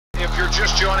you're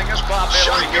just joining us, Bob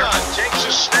Menery here. Takes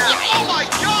a snap. Oh my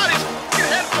God, his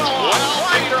head fell off. Well,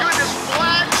 my goodness,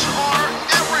 flags are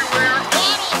everywhere.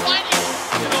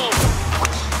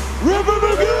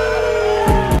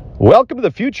 Welcome to the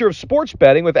future of sports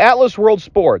betting with Atlas World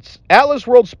Sports. Atlas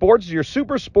World Sports is your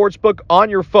super sports book on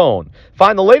your phone.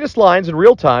 Find the latest lines in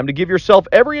real time to give yourself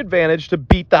every advantage to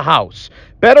beat the house.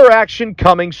 Better action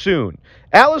coming soon.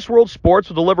 Atlas World Sports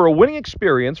will deliver a winning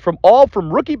experience from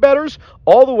rookie bettors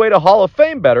all the way to Hall of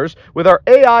Fame bettors with our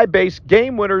AI-based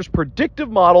Game Winners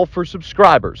predictive model for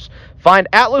subscribers. Find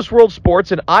Atlas World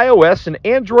Sports in iOS and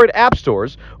Android app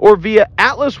stores or via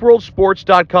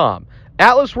atlasworldsports.com.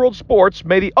 Atlas World Sports,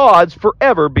 may the odds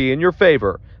forever be in your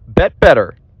favor. Bet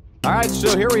better. All right,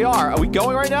 so here we are. Are we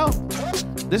going right now?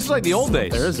 This is like the old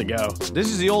days. There is a go. This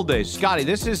is the old days. Scotty,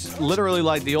 this is literally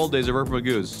like the old days of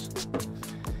Magoo's.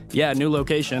 Yeah, new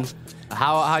location.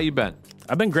 How you been?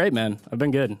 I've been great, man. I've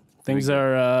been good. Things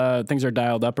are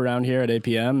dialed up around here at 8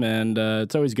 p.m. and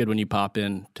it's always good when you pop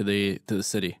in to the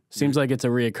city. Seems like it's a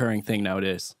reoccurring thing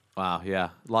nowadays. Wow, yeah.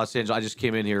 Los Angeles. I just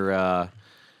came in here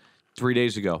 3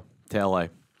 days ago to LA.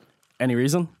 Any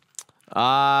reason?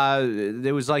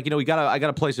 It was like, I got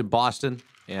a place in Boston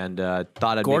and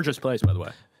thought I'd gorgeous place, by the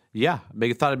way. Yeah,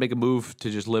 thought I'd make a move to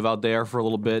just live out there for a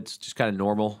little bit. It's just kind of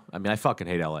normal. I mean, I fucking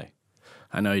hate LA.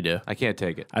 I know you do. I can't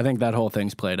take it. I think that whole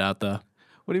thing's played out, though.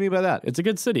 What do you mean by that? It's a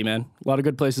good city, man. A lot of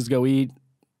good places to go eat.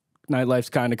 Nightlife's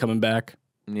kind of coming back.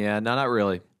 Yeah, no, not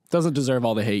really. Doesn't deserve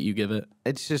all the hate you give it.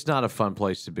 It's just not a fun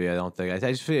place to be, I don't think.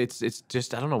 I just feel it's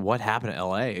just, I don't know what happened to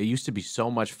L.A. It used to be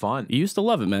so much fun. You used to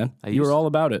love it, man. You were all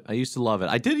about it. I used to love it.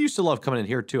 I did used to love coming in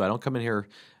here, too. I don't come in here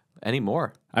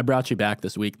anymore. I brought you back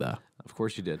this week, though. Of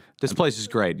course you did. This place is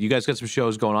great. You guys got some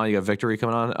shows going on. You got Victory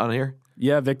coming on here?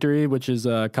 Yeah, Victory, which is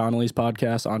Connolly's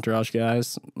podcast, Entourage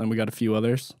Guys, and we got a few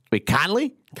others. Wait,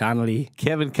 Connolly? Connolly.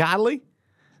 Kevin Connolly?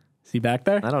 Is he back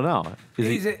there? I don't know.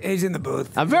 He's in the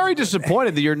booth. I'm very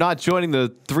disappointed that you're not joining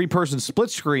the three-person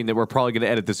split screen that we're probably going to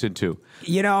edit this into.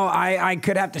 You know, I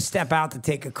could have to step out to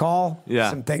take a call. Yeah.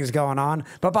 Some things going on.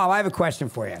 But, Bob, I have a question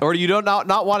for you. Or do you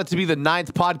not want it to be the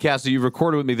 9th podcast that you've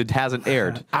recorded with me that hasn't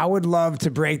aired? I would love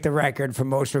to break the record for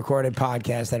most recorded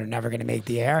podcasts that are never going to make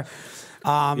the air.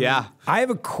 Yeah. I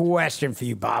have a question for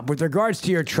you, Bob. With regards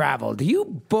to your travel, do you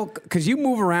book, because you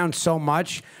move around so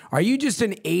much, are you just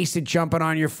an ace at jumping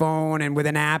on your phone and with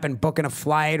an app and booking a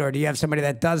flight, or do you have somebody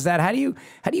that does that? How do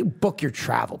you book your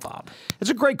travel, Bob? It's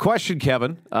a great question,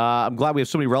 Kevin. I'm glad we have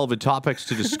so many relevant topics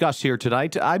to discuss here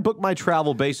tonight. I book my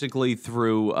travel basically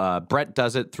through, Brett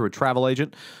does it through a travel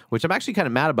agent, which I'm actually kind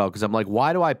of mad about because I'm like,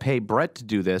 why do I pay Brett to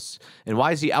do this? And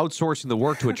why is he outsourcing the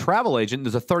work to a travel agent?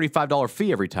 There's a $35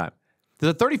 fee every time.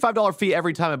 There's a $35 fee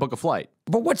every time I book a flight.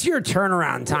 But what's your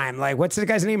turnaround time? Like, what's the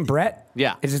guy's name? Brett?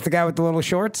 Yeah. Is this the guy with the little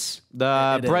shorts?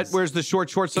 Brett wears the short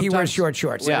shorts sometimes. He wears short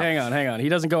shorts. Wait, hang on. He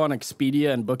doesn't go on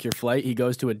Expedia and book your flight. He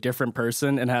goes to a different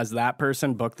person and has that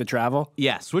person book the travel.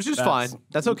 Yes, which is fine.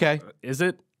 That's okay. Is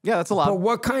it? Yeah, that's allowed. But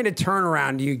what kind of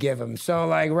turnaround do you give him? So,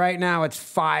 like, right now it's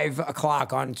 5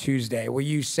 o'clock on Tuesday. Will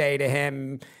you say to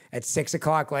him at 6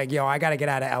 o'clock, like, yo, I got to get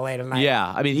out of LA tonight?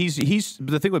 Yeah, I mean, he's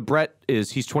the thing with Brett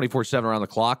is he's 24/7 around the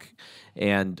clock,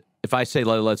 and if I say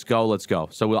let's go, let's go.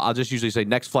 So I'll just usually say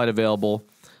next flight available.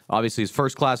 Obviously, is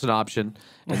first class an option,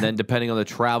 and then depending on the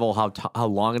travel, how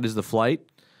long it is the flight.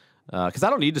 Because I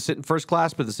don't need to sit in first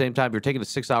class, but at the same time, if you're taking a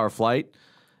 6-hour flight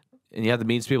and you have the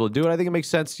means to be able to do it, I think it makes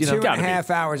sense. You know, 2.5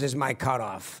 hours is my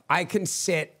cutoff. I can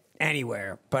sit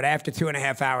anywhere, but after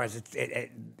 2.5 hours,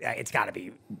 it's got to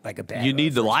be like a bad. You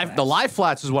need the live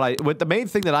flats is what the main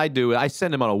thing that I do. I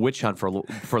send him on a witch hunt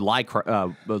for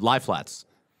live flats.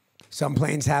 Some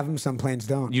planes have them, some planes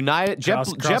don't.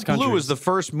 JetBlue is the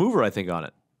first mover, I think, on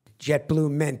it. JetBlue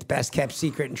Mint, best kept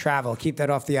secret in travel. Keep that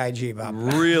off the IG, Bob.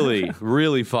 Really,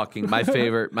 really fucking my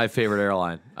favorite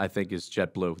airline, I think, is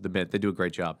JetBlue, the Mint. They do a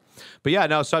great job. But yeah,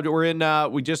 no, so we're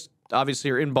in. We just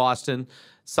obviously are in Boston.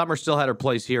 Summer still had her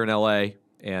place here in LA,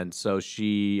 and so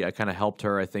I kind of helped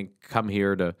her, I think, come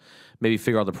here to maybe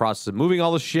figure out the process of moving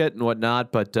all the shit and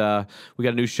whatnot. But we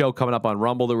got a new show coming up on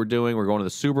Rumble that we're doing. We're going to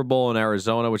the Super Bowl in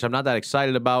Arizona, which I'm not that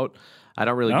excited about. I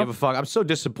don't really give a fuck. I'm so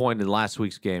disappointed in last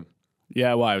week's game.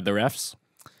 Yeah, why? The refs?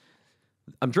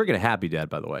 I'm drinking a Happy Dad,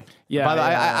 by the way. Yeah, by the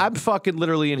way, I'm fucking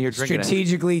literally in here drinking.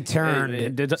 Strategically turned.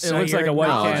 It looks like a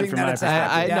white can from my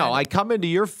perspective. No, I come into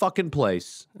your fucking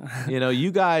place. You know,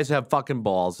 you guys have fucking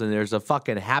balls, and there's a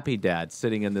fucking Happy Dad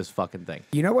sitting in this fucking thing.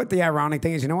 You know what the ironic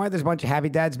thing is? You know why there's a bunch of Happy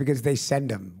Dads? Because they send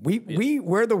them.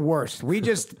 We're the worst. We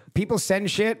just people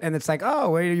send shit, and it's like,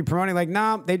 oh, what are you promoting? Like,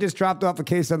 no, they just dropped off a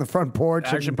case on the front porch.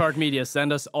 Action Park Media,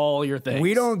 send us all your things.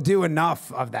 We don't do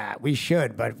enough of that. We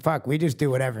should, but fuck, we just do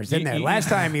whatever's in there. Last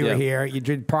time you were here, you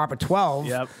did proper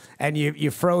 12, and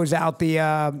you froze out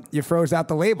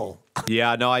the label.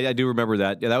 Yeah, no, I do remember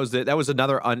that. Yeah, that was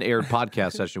another unaired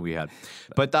podcast session we had.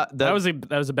 But that was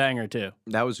a banger too.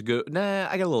 That was good. Nah,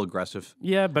 I got a little aggressive.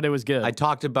 Yeah, but it was good. I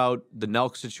talked about the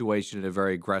Nelk situation in a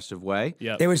very aggressive way.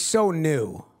 Yeah, it was so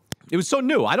new. It was so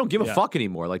new. I don't give a fuck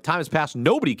anymore. Like, time has passed.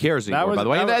 Nobody cares anymore, by the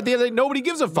way. At the end of the day, nobody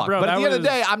gives a fuck. Bro, but at the end of the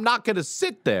day, I'm not going to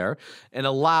sit there and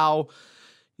allow,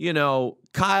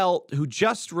 Kyle, who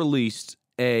just released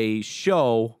a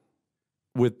show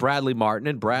with Bradley Martin,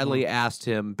 and Bradley asked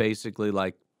him basically,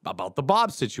 like, about the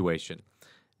Bob situation.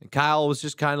 And Kyle was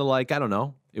just kind of like, I don't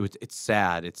know. It's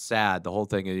sad. It's sad. The whole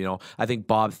thing, I think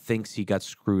Bob thinks he got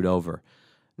screwed over.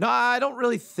 No, I don't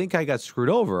really think I got screwed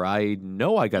over. I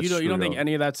know I got screwed over. You don't think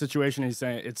any of that situation, he's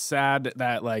saying it's sad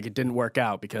that, like, it didn't work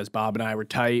out because Bob and I were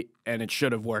tight and it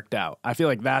should have worked out. I feel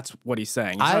like that's what he's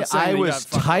saying. I was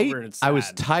tight. I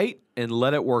was tight and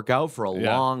let it work out for a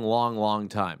long, long, long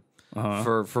time.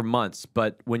 For months.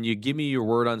 But when you give me your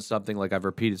word on something, like I've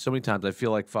repeated so many times, I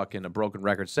feel like fucking a broken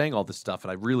record saying all this stuff,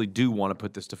 and I really do want to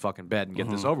put this to fucking bed and get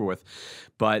this over with.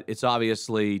 But it's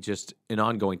obviously just an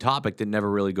ongoing topic that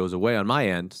never really goes away on my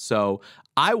end. So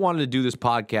I wanted to do this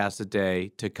podcast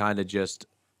today to kind of just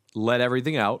let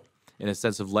everything out in a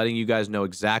sense of letting you guys know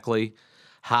exactly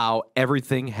how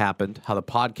everything happened, how the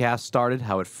podcast started,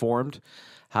 how it formed,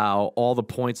 how all the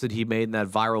points that he made in that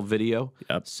viral video,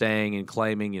 saying and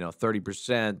claiming,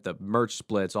 30%, the merch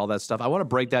splits, all that stuff. I want to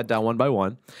break that down one by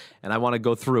one, and I want to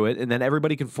go through it, and then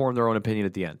everybody can form their own opinion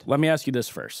at the end. Let me ask you this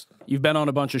first. You've been on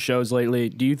a bunch of shows lately.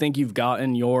 Do you think you've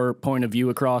gotten your point of view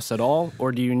across at all,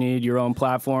 or do you need your own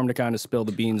platform to kind of spill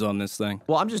the beans on this thing?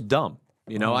 Well, I'm just dumb.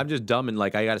 I'm just dumb, and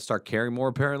like I got to start caring more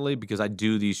apparently because I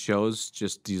do these shows,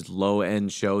 just these low end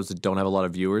shows that don't have a lot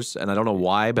of viewers, and I don't know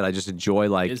why, but I just enjoy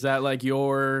like. Is that like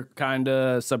your kind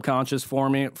of subconscious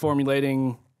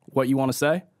formulating what you want to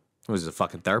say? Was it a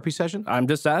fucking therapy session? I'm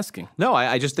just asking. No,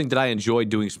 I just think that I enjoy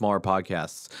doing smaller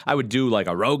podcasts. I would do like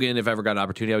a Rogan if I ever got an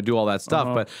opportunity. I would do all that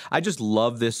stuff, but I just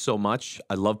love this so much.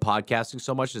 I love podcasting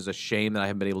so much. It's a shame that I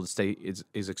haven't been able to stay is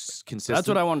consistent. That's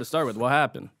what I wanted to start with. What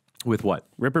happened? With what?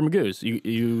 Ripper Magoo's.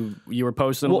 You were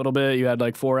posting a little bit. You had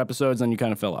like 4 episodes, then you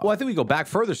kind of fell off. Well, I think we go back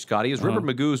further, Scotty. Is Ripper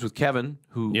Magoo's with Kevin,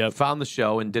 who found the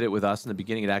show and did it with us in the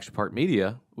beginning at Action Park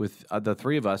Media with the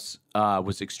 3 of us,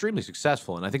 was extremely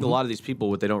successful. And I think a lot of these people,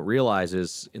 what they don't realize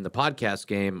is in the podcast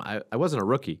game, I wasn't a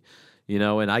rookie,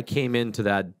 and I came into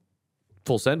that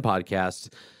Full Send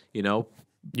podcast,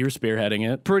 you were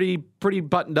spearheading it. Pretty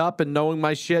buttoned up and knowing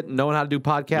my shit and knowing how to do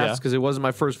podcasts because it wasn't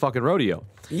my first fucking rodeo.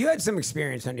 You had some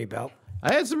experience under your belt.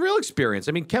 I had some real experience.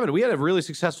 I mean, Kevin, we had a really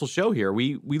successful show here.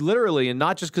 We literally, and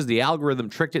not just because the algorithm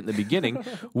tricked it in the beginning,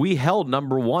 we held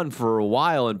 #1 for a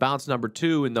while and bounced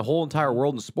 #2 in the whole entire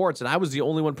world in sports, and I was the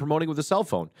only one promoting with a cell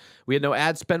phone. We had no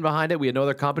ad spend behind it. We had no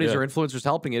other companies or influencers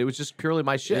helping it. It was just purely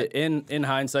my shit. In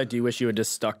hindsight, do you wish you had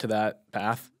just stuck to that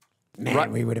path?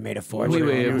 Man, we would have made a fortune.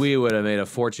 We would have made a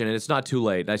fortune, and it's not too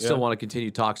late. I still want to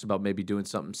continue talks about maybe doing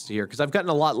something here because I've gotten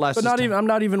a lot less. But I'm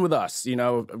not even with us.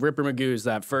 Ripper Magoo's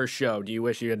that first show. Do you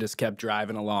wish you had just kept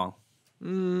driving along?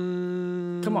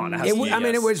 Come on.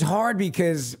 It was hard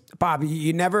because Bob,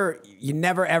 you never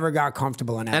ever got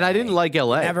comfortable in LA. And I didn't like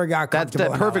LA. Never got comfortable.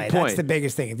 That perfect LA. point. That's the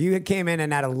biggest thing. If you came in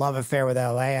and had a love affair with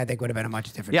LA, I think it would have been a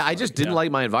much different. Yeah, story. I just didn't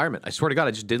like my environment. I swear to God,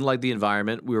 I just didn't like the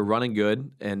environment. We were running good,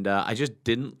 and I just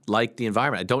didn't like the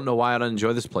environment. I don't know why I don't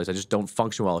enjoy this place. I just don't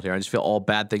function well out here. I just feel all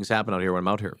bad things happen out here when I'm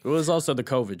out here. It was also the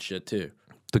COVID shit too.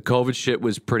 The COVID shit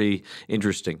was pretty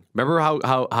interesting. Remember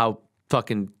how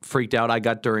fucking freaked out I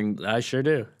got during I sure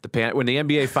do. When the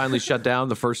NBA finally shut down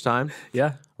the first time?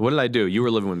 Yeah. What did I do? You were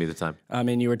living with me at the time. I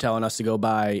mean, you were telling us to go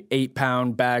buy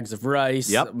 8-pound bags of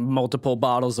rice, multiple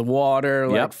bottles of water,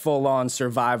 like full-on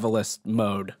survivalist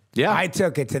mode. Yeah. I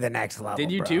took it to the next level. Did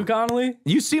you too, Connolly?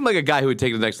 You seem like a guy who would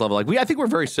take it to the next level. I think we're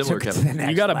very similar, Kevin.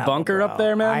 You got a bunker up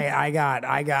there, man?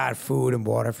 I got food and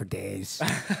water for days.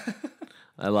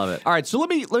 I love it. All right, so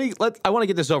I want to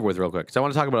get this over with real quick because I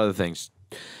want to talk about other things.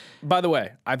 By the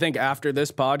way, I think after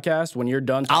this podcast, when you're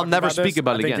done, I'll never speak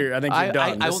about it again. I think you're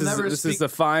done. This is the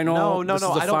final. No. This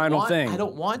is the final thing.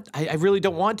 I really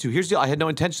don't want to. Here's the deal. I had no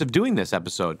intention of doing this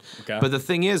episode. Okay. But the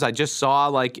thing is, I just saw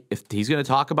like if he's going to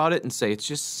talk about it and say it's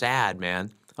just sad,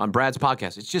 man. On Brad's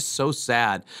podcast, it's just so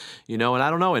sad, and I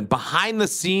don't know. And behind the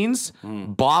scenes,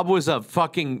 Bob was a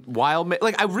fucking wild man.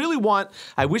 Like I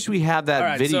wish we had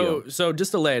that video. So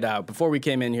just to lay it out, before we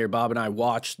came in here, Bob and I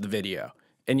watched the video.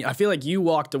 And I feel like you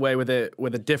walked away with it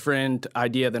with a different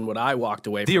idea than what I walked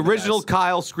away from. The original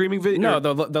Kyle screaming video? No,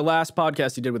 the last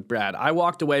podcast he did with Brad. I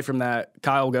walked away from that.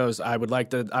 Kyle goes, I would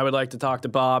like to talk to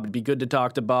Bob. It'd be good to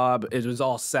talk to Bob. It was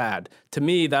all sad. To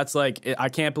me, that's like, I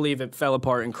can't believe it fell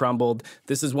apart and crumbled.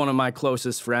 This is one of my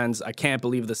closest friends. I can't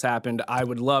believe this happened. I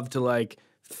would love to like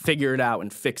figure it out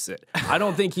and fix it. I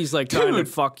don't think he's like trying to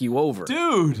fuck you over.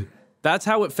 Dude. That's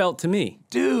how it felt to me.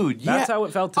 Dude, yeah. That's how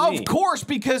it felt to me. Of course,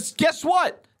 because guess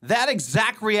what? That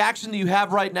exact reaction that you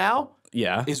have right now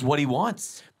is what he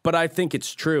wants. But I think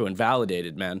it's true and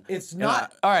validated, man. It's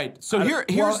not. All right, so here's...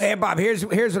 Well, hey, Bob, here's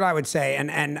what I would say.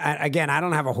 And again, I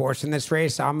don't have a horse in this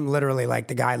race. I'm literally like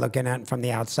the guy looking at it from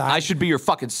the outside. I should be your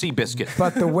fucking Seabiscuit.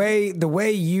 But the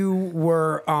way you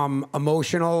were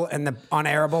emotional in the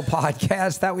unairable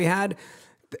podcast that we had...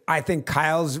 I think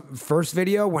Kyle's first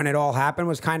video when it all happened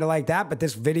was kind of like that. But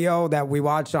this video that we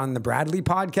watched on the Bradley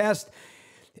podcast,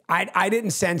 I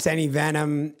didn't sense any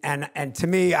venom. And to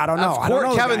me, I don't know. Of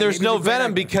course, Kevin, there's no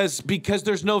venom because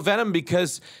there's no venom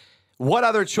because what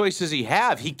other choice does he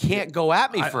have? He can't go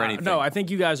at me for anything. No, I think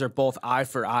you guys are both eye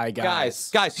for eye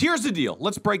guys. Guys, here's the deal.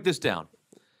 Let's break this down.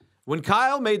 When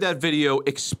Kyle made that video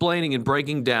explaining and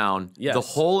breaking down the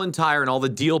whole entire and all the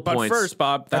deal points. But first,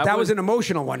 Bob, that was an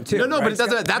emotional one too. No, right? but it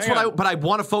doesn't. That's what But I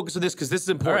want to focus on this because this is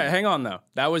important. All right, hang on though.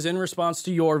 That was in response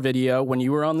to your video when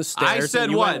you were on the stairs. I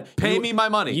said what? Pay me my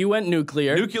money. You went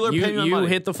nuclear. Nuclear. Pay me my money. You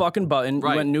hit the fucking button.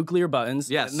 Right. You went nuclear buttons.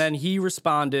 Yes. And then he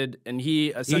responded, and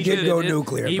he did go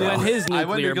nuclear. He went his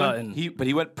nuclear button. But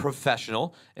he went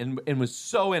professional and was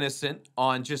so innocent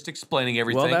on just explaining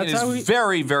everything. Well, that's and is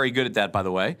very, very good at that, by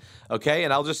the way. Okay,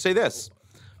 and I'll just say this.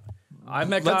 I've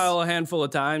met Kyle a handful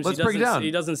of times. Let's break it down. He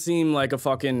doesn't seem like a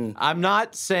fucking... I'm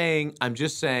just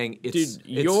saying it's... Dude,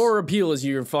 your appeal is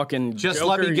you're fucking just Joker,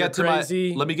 let me get to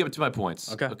crazy. let me get to my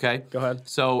points. Okay? Go ahead.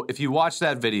 So if you watch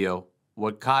that video,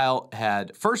 what Kyle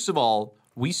had... First of all,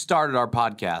 we started our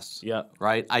podcast. Yeah.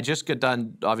 Right? I just got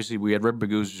done... Obviously, we had Rip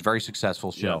Magoo's, which was a very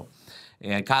successful show.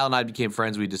 Yeah. And Kyle and I became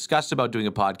friends. We discussed about doing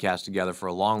a podcast together for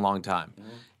a long, long time. Mm-hmm.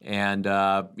 And,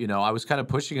 I was kind of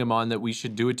pushing him on that we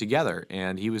should do it together.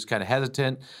 And he was kind of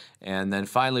hesitant. And then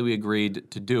finally we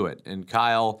agreed to do it. And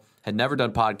Kyle had never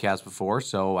done podcasts before,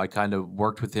 so I kind of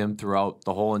worked with him throughout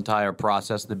the whole entire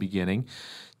process at the beginning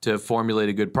to formulate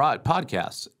a good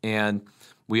podcast. And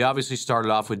we obviously started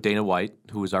off with Dana White,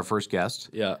 who was our first guest.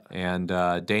 Yeah. And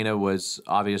Dana was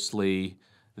obviously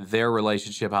their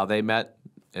relationship, how they met,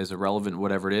 as irrelevant,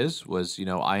 whatever it is, was,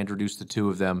 I introduced the two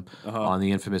of them on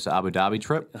the infamous Abu Dhabi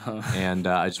trip. And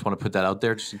I just want to put that out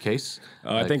there just in case.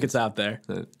 I think it's out there.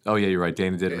 Yeah, you're right.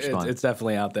 Dana did respond. It's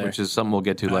definitely out there. Which is something we'll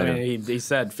get to later. I mean, he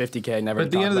said 50K, never. But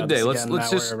at the end of the day, let's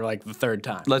just... We're like the third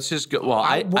time. Let's just go...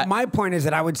 Well, my point is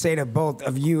that I would say to both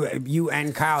of you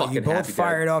and Kyle, you both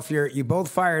fired off your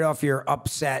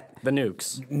upset... The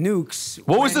nukes.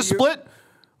 What was the split?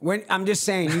 When I'm just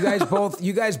saying, you guys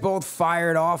both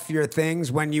fired off your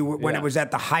things when it was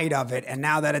at the height of it, and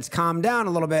now that it's calmed down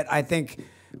a little bit, I think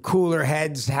cooler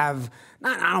heads have.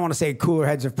 I don't want to say cooler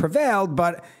heads have prevailed,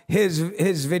 but his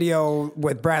video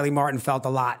with Bradley Martin felt a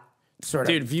lot sort of.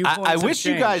 Dude, viewpoints I wish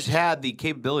changed. you guys had the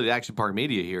capability at Action Park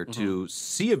Media here to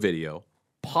see a video,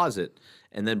 pause it,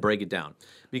 and then break it down.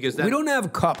 Because we don't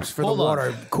have cups for the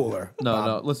water cooler.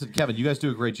 No. Listen, Kevin, you guys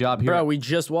do a great job here. Bro, we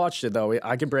just watched it though.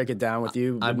 I could break it down with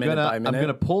you minute by minute. I'm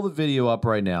gonna pull the video up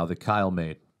right now that Kyle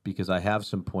made because I have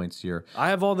some points here.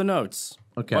 I have all the notes.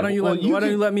 Okay. Why don't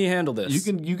you let me handle this?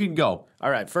 You can go. All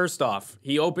right. First off,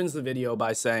 he opens the video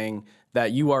by saying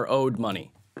that you are owed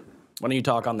money. Why don't you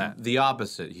talk on that? The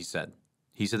opposite, he said.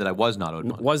 He said that I was not owed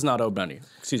money. Was not owed money.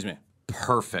 Excuse me.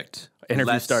 Perfect.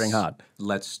 Interview starting hot.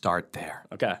 Let's start there.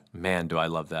 Okay. Man, do I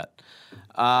love that.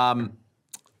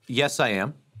 Yes, I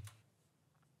am.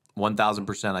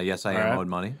 1,000%. Yes, I am owed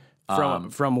money.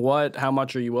 From what? How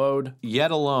much are you owed?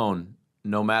 Yet alone,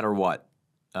 no matter what,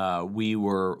 we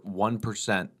were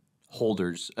 1%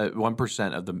 holders.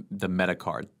 1% of the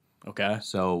MetaCard. Okay.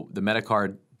 So the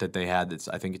MetaCard that they had,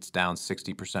 I think it's down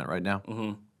 60% right now.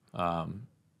 Mm-hmm.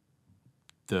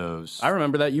 I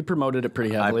remember that you promoted it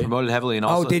pretty heavily. I promoted heavily, and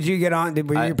also. Oh, did you get on?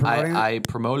 Were you promoting it? I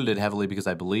promoted it heavily because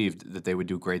I believed that they would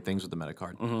do great things with the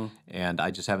MetaCard, and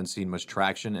I just haven't seen much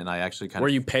traction. And I actually Were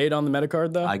you paid on the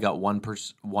MetaCard though? I got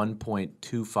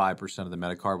 1.25% of the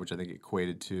MetaCard, which I think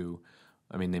equated to.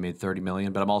 I mean, they made $30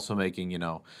 million, but I'm also making,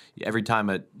 every time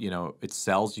it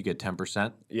sells, you get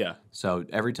 10%. Yeah. So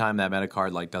every time that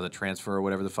MetaCard does a transfer or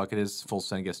whatever the fuck it is, Full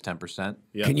Send gets 10%.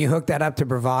 Yeah. Can you hook that up to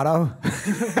Bravado?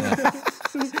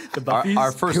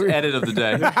 Our first edit of the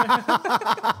day.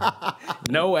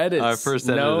 No edits. Our first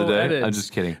edit no of the day. Edits. I'm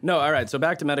just kidding. No, all right. So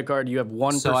back to Metacard. You have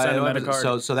 1% of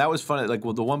Metacard. So that was funny. Like,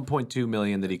 well, the 1.2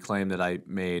 million that he claimed that I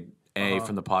made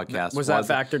from the podcast was that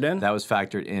factored in? That was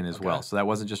factored in as well. So that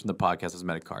wasn't just from the podcast. It was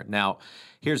Metacard. Now,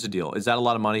 here's the deal: is that a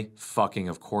lot of money? Fucking,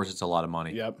 of course, it's a lot of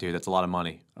money. Yep. Dude, that's a lot of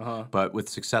money. But with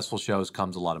successful shows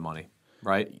comes a lot of money,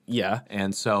 right? Yeah.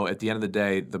 And so at the end of the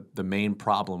day, the main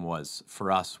problem was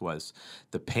for us was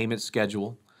the payment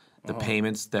schedule. The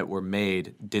payments that were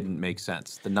made didn't make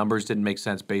sense. The numbers didn't make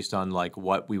sense based on like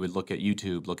what we would look at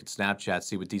YouTube, look at Snapchat,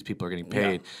 see what these people are getting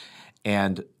paid.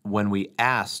 And when we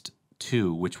asked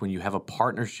to, which when you have a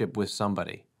partnership with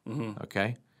somebody,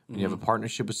 okay? When you have a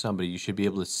partnership with somebody, you should be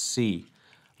able to see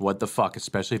what the fuck,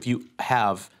 especially if you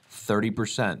have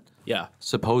 30%,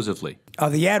 supposedly,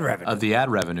 of the ad revenue. of the ad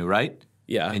revenue, right?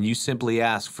 Yeah. And you simply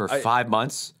ask for 5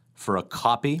 months for a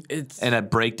copy and a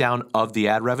breakdown of the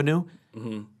ad revenue.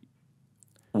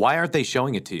 Why aren't they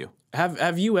showing it to you?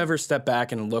 Have you ever stepped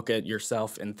back and look at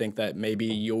yourself and think that maybe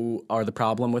you are the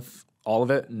problem with all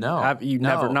of it? No. Have you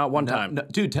never? Not one time. No.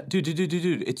 Dude,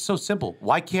 it's so simple.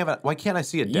 Why can't I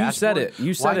see a dashboard? You said it.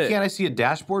 You said Why it. can't I see a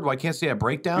dashboard? Why can't I see a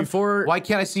breakdown? Before- Why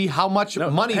can't I see how much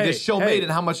money this show made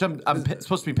and how much I'm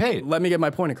supposed to be paid? Let me get my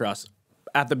point across.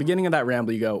 At the beginning of that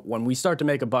ramble, you go, when we start to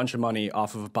make a bunch of money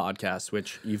off of a podcast,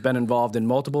 which you've been involved in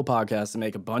multiple podcasts to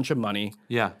make a bunch of money,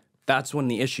 Yeah. that's when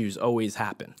the issues always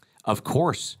happen. Of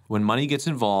course, when money gets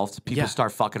involved, people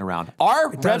start fucking around.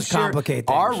 Our does complicate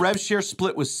things. rev share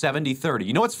split was 70-30.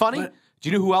 You know what's funny? Do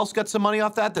you know who else got some money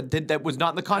off that was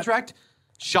not in the contract?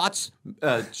 Shot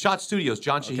Studios,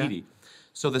 John Shahidi.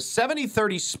 So the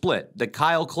 70-30 split that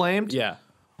Kyle claimed. Yeah.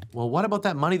 Well, what about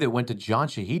that money that went to John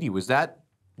Shahidi? Was that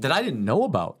I didn't know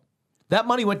about? That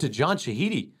money went to John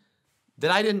Shahidi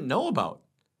that I didn't know about.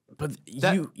 But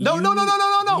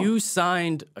No. You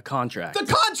signed a contract. The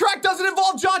contract doesn't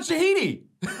involve John Shahidi.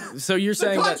 So you're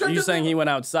saying contract doesn't- he went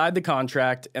outside the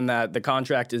contract and that the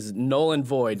contract is null and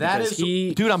void because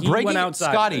dude, I'm breaking went it.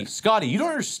 outside. Scotty, you don't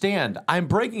understand. I'm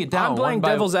breaking it down. I'm playing one by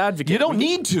devil's advocate. You don't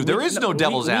need to. There is no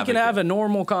devil's advocate. We can have a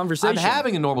normal conversation. I'm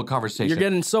having a normal conversation. You're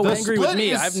getting so The angry with split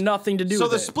me. I have nothing to do So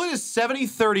with the it. split is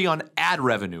 70-30 on ad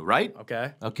revenue, right?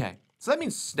 Okay. Okay. So that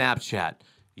means Snapchat,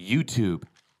 YouTube,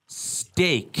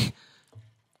 steak,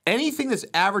 anything that's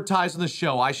advertised on the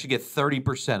show, I should get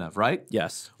 30% of, right?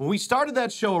 Yes. When we started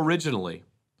that show originally,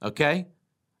 okay,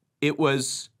 it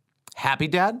was Happy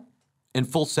Dad and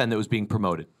Full Send that was being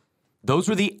promoted. Those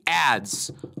were the ads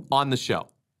on the show.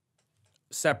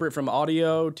 Separate from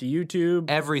audio to YouTube.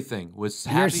 Everything was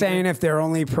You're Happy saying Dad. if they're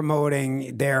only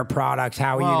promoting their products,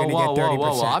 how are you going to get 30%?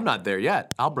 Whoa. I'm not there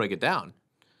yet. I'll break it down.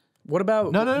 What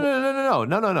about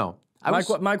No.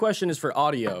 My question is for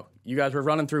audio. You guys were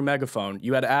running through Megaphone.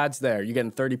 You had ads there. You're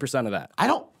getting 30% of that.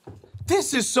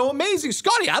 This is so amazing,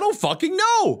 Scotty. I don't fucking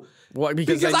know. What?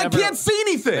 Because I can't see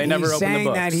anything. They never He's opened the saying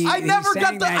books. that I never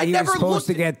got the. I he never was supposed looked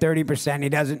to get 30%.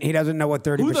 He doesn't know what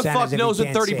 30% Who is. the fuck if knows he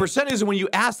what can't see. 30% is? And when you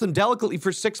ask them delicately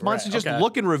for 6 months Right, to just okay.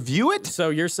 look and review it, So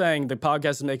you're saying the podcast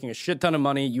is making a shit ton of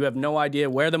money. You have no idea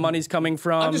where the money's coming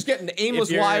from. I'm just getting aimless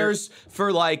If you're- wires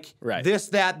for like Right. this,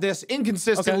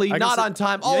 inconsistently, Okay, I can not see- on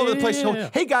time, Yeah, all over yeah, the place. yeah, yeah.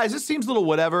 Hey guys, this seems a little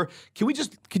whatever. Could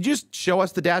you just show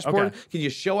us the dashboard? Okay. Can you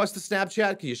show us the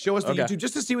Snapchat? Can you show us the Okay. YouTube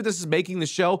just to see what this is making the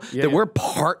show Yeah, that yeah. we're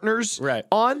partners Right.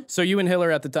 on? So you and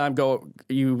Hiller at the time go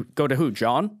to who?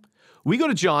 John? We go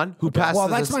to John, who passes Well,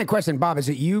 that's us. my question, Bob. Is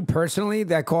it you personally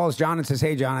that calls John and says,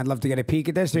 "Hey, John, I'd love to get a peek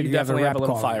at this"? Or do You you have definitely have a rep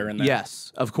little call fire in there.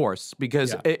 Yes, of course.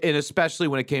 Because, Yeah. and especially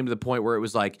when it came to the point where it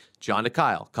was like John to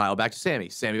Kyle, Kyle back to Sammy,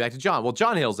 Sammy back to John. Well,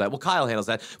 John handles that. Well, Kyle handles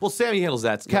that. Well, Sammy handles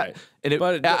that. Right. And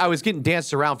But- I was getting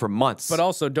danced around for months. But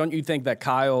also, don't you think that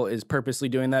Kyle is purposely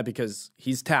doing that because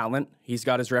he's talent? He's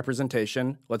got his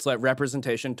representation. Let's let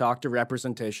representation talk to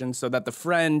representation so that the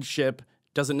friendship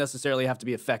doesn't necessarily have to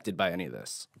be affected by any of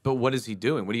this. But what is he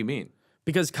doing? What do you mean?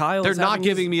 Because Kyle They're is not having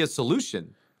giving me a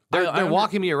solution. They're I under-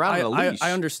 walking me around on a leash.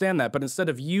 I understand that, but instead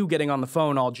of you getting on the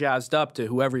phone all jazzed up to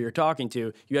whoever you're talking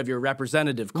to, you have your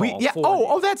representative call. Yeah. for you.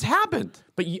 Oh, that's happened.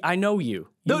 But I know you.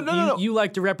 No. You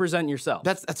like to represent yourself.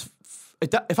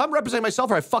 If I'm representing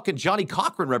myself or I have fucking Johnny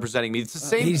Cochran representing me, it's the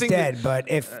same He's thing. dead, but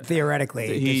if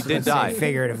theoretically, He just did let's say die.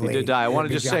 figuratively, He did die. I want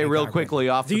to it'd be just say Johnny real Cochran. quickly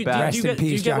off the bat. Rest in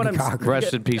peace, get what Johnny I'm Cochran.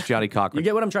 Rest in peace, Johnny Cochran. You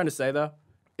get what I'm trying to say, though?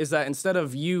 Is that instead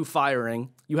of you firing,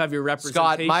 you have your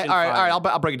Scott, representation. all right, firing.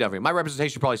 I'll break it down for you. My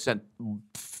representation probably sent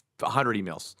 100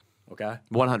 emails. Okay.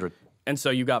 100. And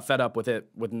so you got fed up with it,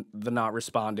 with the not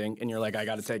responding, and you're like, I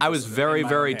got to take. I this was in very, my own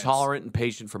very hands. tolerant and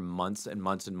patient for months and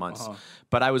months and months.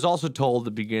 But I was also told at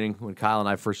the beginning when Kyle and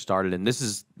I first started, and this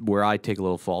is where I take a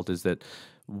little fault, is that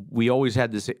we always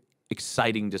had this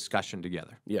exciting discussion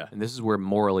together. Yeah. And this is where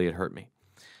morally it hurt me.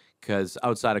 Because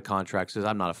outside of contracts,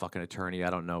 I'm not a fucking attorney. I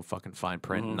don't know fucking fine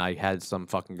print. And I had some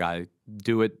fucking guy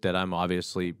do it that I'm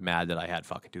obviously mad that I had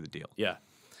fucking do the deal. Yeah.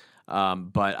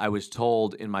 But I was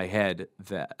told in my head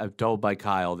that I'm told by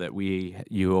Kyle that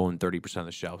you own 30% of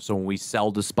the show. So when we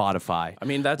sell to Spotify, I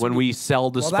mean, that's when we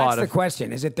sell to Well, Spotify. that's the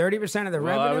question. Is it 30% of the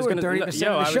Well, I revenue was or gonna- 30%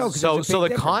 no, of the I show? was- 'Cause So there's a the big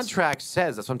difference. contract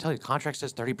says, that's what I'm telling you, the contract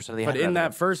says 30% of the ad But in revenue.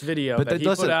 that first video But that that he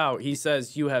put doesn't- out, he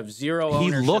says you have zero He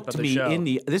ownership looked of the me show. in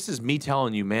the, this is me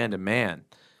telling you man to man,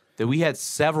 that we had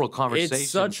several conversations.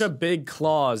 It's such a big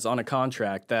clause on a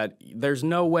contract that there's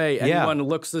no way anyone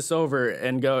looks this over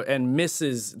and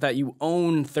misses that you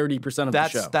own 30% of the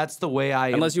show. That's the way I...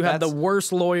 Unless you had the that's-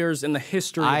 worst lawyers in the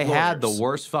history of I had the lawyers.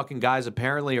 worst fucking guys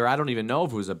apparently, or I don't even know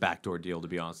if it was a backdoor deal, to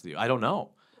be honest with you. I don't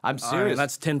know. I'm All serious. right,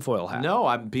 that's tinfoil hat. No,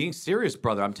 I'm being serious,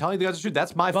 brother. I'm telling you the truth.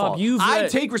 That's my Bob, fault. I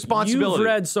take responsibility. You've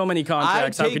read so many I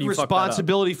contracts. How take could you fuck that up?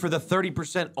 responsibility for the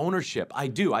 30% ownership. I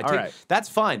do. I take. right. That's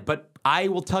fine. But I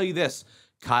will tell you this.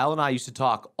 Kyle and I used to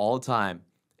talk all the time.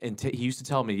 And he used to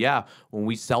tell me, yeah, when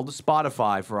we sell to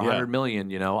Spotify for $100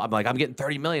 million, you know, I'm like, I'm getting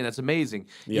 $30 million. That's amazing.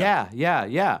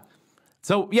 Yeah.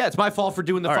 So yeah, it's my fault for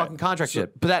doing the All right. fucking contract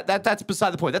shit. But that's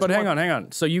beside the point. That's But more- hang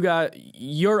on. So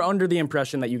you're under the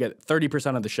impression that you get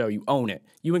 30% of the show. You own it.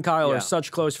 You and Kyle Yeah. are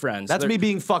such close friends. That's me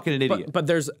being fucking an idiot. But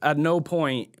there's at no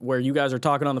point where you guys are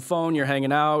talking on the phone, you're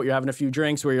hanging out, you're having a few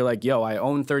drinks, where you're like, "Yo, I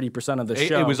own 30% of the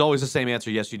show." It was always the same answer.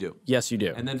 Yes, you do. yes, you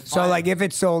do. And then So, like, if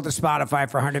it's sold to Spotify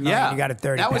for $100 million, you got a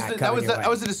 30 that was pack the, coming your way. that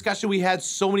was the discussion we had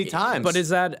so many times. But is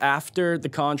that after the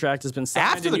contract has been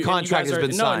signed? After the contract has been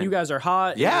No, signed. and you guys are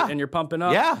hot. Yeah. and you're pumping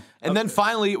up. Yeah. And then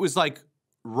finally, it was like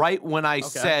right when I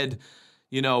said,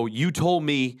 you know, you told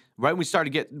me, right when we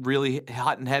started to get really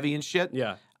hot and heavy and shit.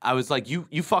 Yeah. I was like, you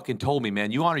fucking told me,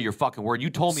 man. You honor your fucking word. You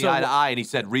told me So- eye to eye, and he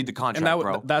said, read the contract, And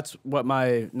bro. that's what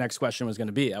my next question was going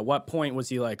to be. At what point was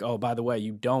he like, oh, by the way,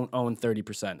 you don't own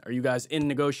 30%? Are you guys in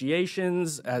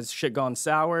negotiations? Has shit gone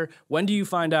sour? When do you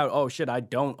find out, oh, shit, I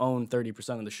don't own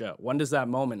 30% of the show? When does that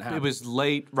moment happen? It was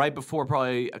late, right before,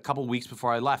 probably a couple weeks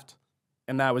before I left.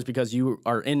 And that was because you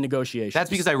are in negotiations. That's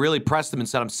because I really pressed him and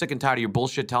said, I'm sick and tired of your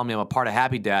bullshit telling me I'm a part of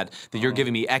Happy Dad, that you're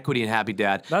giving me equity in Happy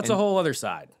Dad. That's And- a whole other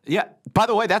side. Yeah. By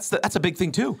the way, that's a big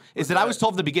thing too. Is that I was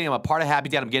told at the beginning I'm a part of Happy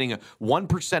Dad. I'm getting a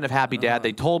 1% of Happy Dad.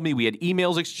 They told me we had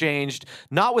emails exchanged,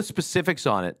 not with specifics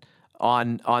on it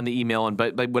on the email and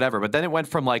but whatever. But then it went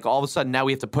from like all of a sudden now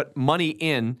we have to put money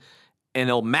in and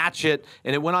it'll match it,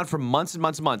 and it went on for months and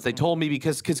months and months. They told me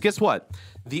because guess what?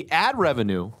 The ad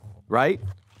revenue, right,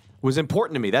 was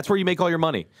important to me. That's where you make all your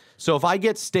money. So if I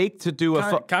get staked to do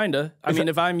a Kinda. I mean,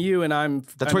 if I'm you and I'm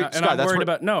That's and, where- and Scott, I'm that's worried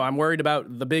where- about I'm worried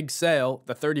about the big sale,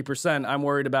 the 30%. I'm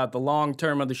worried about the long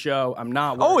term of the show. I'm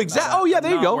not worried Oh, about exactly. that. Oh, yeah, I'm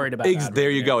there you not go. worried about ad There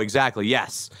you revenue. go. Exactly.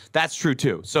 Yes, that's true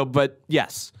too. So, but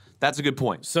yes, that's a good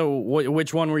point. So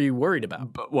which one were you worried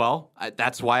about? But, well,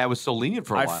 that's why I was so lenient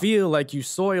for a I while. feel like you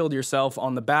soiled yourself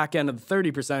on the back end of the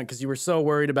 30% because you were so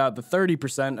worried about the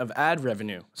 30% of ad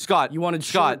revenue. Scott, You wanted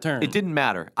Scott, short term. it didn't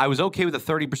matter. I was okay with the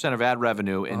 30% of ad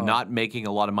revenue and not making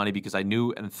a lot of money because I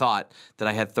knew and thought that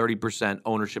I had 30%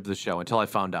 ownership of the show until I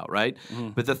found out, right?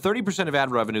 But the 30% of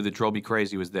ad revenue that drove me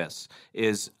crazy was this,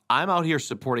 is I'm out here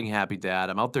supporting Happy Dad.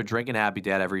 I'm out there drinking Happy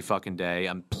Dad every fucking day.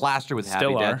 I'm plastered with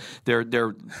Still Happy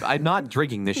Dad. I'm not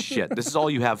drinking this shit. This is all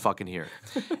you have fucking here.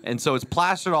 And so it's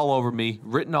plastered all over me,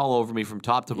 written all over me from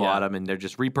top to bottom, and they're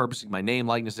just repurposing my name,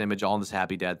 likeness, image, all in this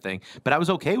Happy Dad thing. But I was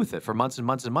okay with it for months and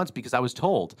months and months because I was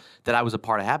told that I was a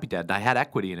part of Happy Dad and I had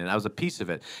equity in it. I was a piece of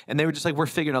it. And they were just like, we're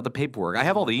figuring out the paperwork. I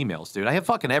have all the emails, dude. I have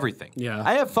fucking everything. Yeah.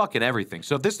 I have fucking everything.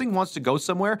 So if this thing wants to go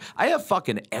somewhere, I have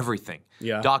fucking everything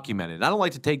documented. I don't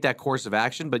like to take that course of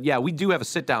action, but yeah, we do have a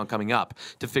sit down coming up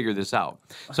to figure this out.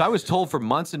 So I was told for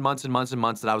months and months and months and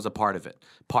months that I was a part of it.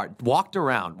 Walked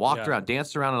around,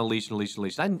 danced around on a leash.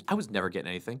 I was never getting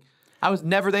anything. They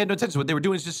had no attention. What they were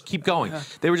doing is just keep going.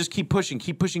 They were just keep pushing.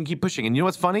 And you know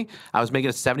what's funny? I was making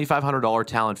a $7,500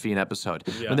 talent fee an episode.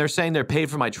 When they're saying they're paid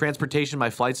for my transportation, my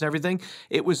flights and everything,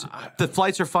 it was, the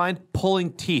flights are fine,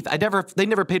 pulling teeth. They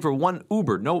never paid for one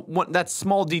Uber. That's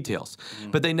small details.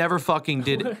 But they never fucking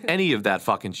did any of that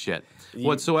fucking shit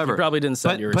whatsoever. You probably didn't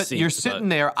send your But you're receipts, sitting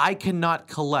there, I cannot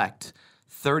collect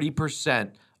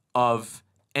 30% of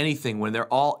anything when they're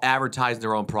all advertising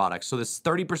their own products. So this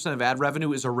 30% of ad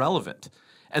revenue is irrelevant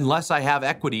unless I have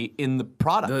equity in the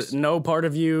products. No part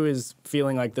of you is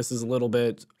feeling like this is a little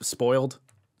bit spoiled.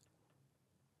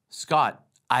 Scott,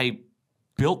 I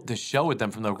built the show with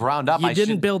them from the ground up. You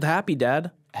didn't build Happy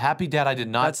Dad. Happy Dad, I did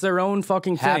not. That's their own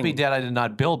fucking thing. Happy Dad, I did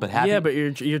not build, but Happy. Yeah, but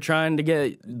you're trying to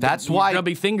get. That's why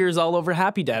grubby fingers all over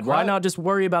Happy Dad. Why Right. not just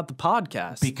worry about the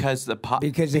podcast? Because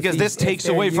Because if this takes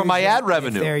they're away from my using- ad if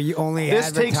revenue. they're only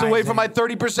This takes away from my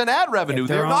advertising- 30% ad revenue. If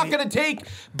they're They're not only- going to take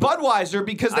Budweiser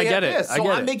because they I have get it. this. I So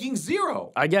get I'm it. making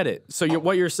zero. I get it. So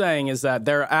what you're saying is that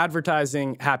they're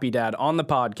advertising Happy Dad on the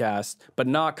podcast, but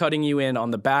not cutting you in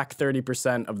on the back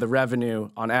 30% of the revenue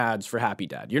on ads for Happy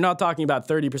Dad. You're not talking about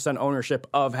 30% ownership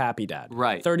of Happy Dad.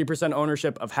 Right. 30%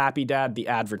 ownership of Happy Dad, the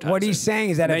advertiser. What he's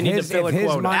saying is that They if need to his, fill if a his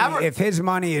quota. money, if his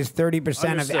money is 30%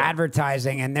 of Understood.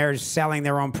 advertising and they're selling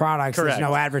their own products, Correct. there's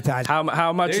no advertising.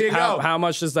 How much? There you go. How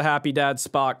much does the Happy Dad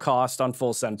spot cost on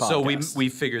Full Send podcast? So we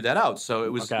figured that out. So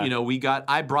it was, Okay.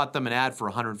 I brought them an ad for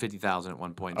 $150,000 at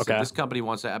one point. So Okay. this company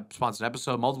wants to sponsor an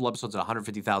episode, multiple episodes at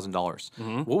 $150,000.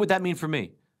 Mm-hmm. What would that mean for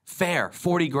me? Fair,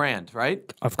 40 grand, right?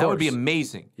 Of That would be course.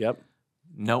 amazing. Yep.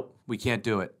 Nope, we can't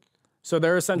do it. So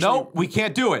they're essentially. Nope, we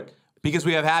can't do it because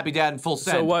we have Happy Dad and Full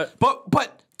Send. So what-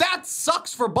 But that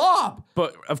sucks for Bob.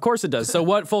 But of course it does. So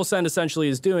what Full Send essentially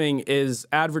is doing is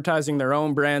advertising their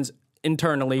own brands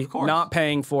internally, course. not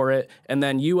paying for it, and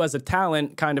then you as a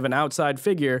talent, kind of an outside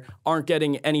figure, aren't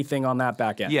getting anything on that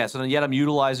back end. Yes, and yet I'm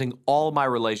utilizing all of my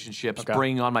relationships,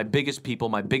 bringing on my biggest people,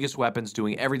 my biggest weapons,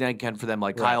 doing everything I can for them.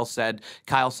 Like Kyle said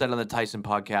on the Tyson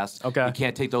podcast. Okay. You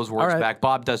can't take those words right. back.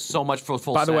 Bob does so much for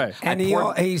Full By the Send. way, And I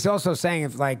poured- he's also saying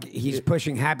if like he's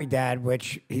pushing Happy Dad,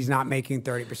 which he's not making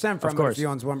 30% from, of course. but if he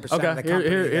owns 1% of the Okay, company,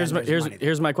 here's then there's money.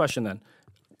 here's my question then.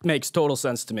 Makes total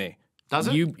sense to me. Does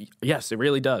it? Yes, it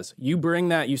really does. You bring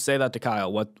that, you say that to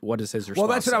Kyle. What is his response? Well,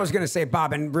 that's what I there? was going to say,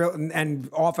 Bob. And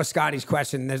off of Scotty's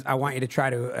question, I want you to try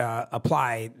to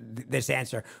apply this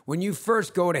answer. When you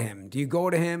first go to him, do you go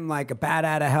to him like a bat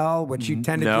out of hell, which you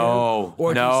tend to do?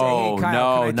 Or do you say, hey,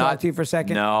 Kyle, can I talk to you for a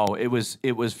second? No, it was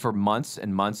for months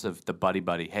and months of the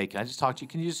buddy. Hey, can I just talk to you?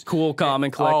 Can you just Cool, calm,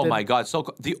 and Oh collected? my God, so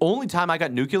cool. The only time I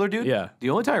got nuclear, dude. Yeah. The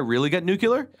only time I really got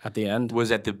nuclear At the end?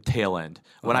 was at the tail end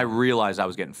when I realized I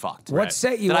was getting fucked. What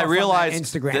set you That off I on that realized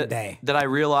Instagram that, day? that I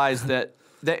realized that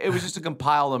it was just a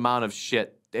compiled amount of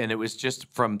shit. And it was just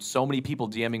from so many people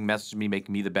DMing, messaging me,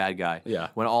 making me the bad guy. Yeah.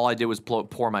 When all I did was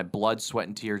pour my blood, sweat,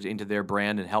 and tears into their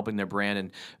brand and helping their brand and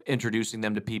introducing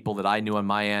them to people that I knew on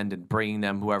my end and bringing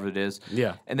them whoever it is.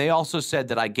 Yeah. And they also said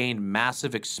that I gained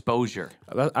massive exposure.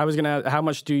 I was going to how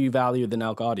much do you value the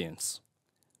Nelk audience?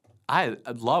 I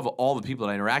love all the people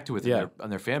that I interacted with Yeah. on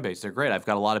their fan base. They're great. I've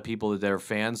got a lot of people that are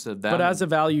fans of them. But as a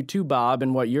value to Bob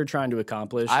and what you're trying to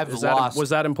accomplish, was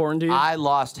that important to you? I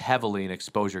lost heavily in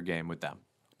exposure game with them.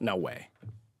 No way.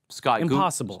 Scott,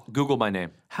 Impossible. Google my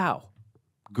name. How?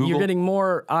 Google You're getting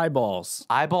more eyeballs.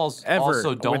 eyeballs ever also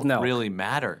with don't Nelk. really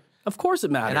matter. Of course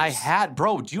it matters. And I had,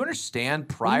 bro, do you understand?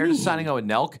 Prior to signing out with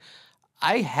Nelk,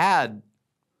 I had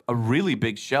a really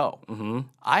big show. Mm-hmm.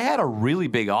 I had a really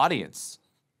big audience.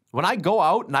 When I go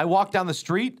out and I walk down the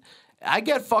street, I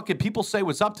get fucking people say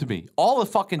what's up to me all the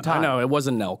fucking I time. know it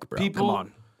wasn't Nelk, bro. People- Come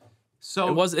on. So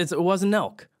It wasn't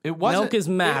Nelk. It wasn't. Nelk is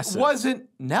massive. It wasn't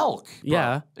Nelk. Bro.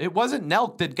 Yeah. It wasn't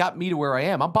Nelk that got me to where I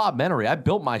am. I'm Bob Menery. I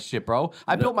built my shit, bro.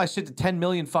 I built my shit to 10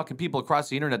 million fucking people across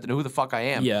the internet that know who the fuck I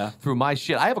am. Yeah. Through my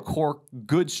shit. I have a core,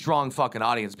 good, strong fucking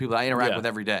audience, people that I interact Yeah. with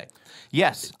every day.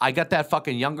 Yes, I got that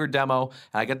fucking younger demo,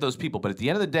 and I got those people. But at the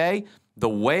end of the day, the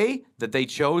way that they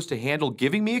chose to handle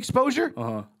giving me exposure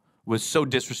was so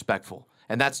disrespectful.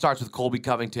 And that starts with Colby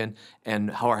Covington and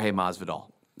Jorge Masvidal.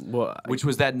 Well, Which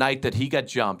was that night that he got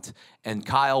jumped, and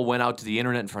Kyle went out to the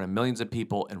internet in front of millions of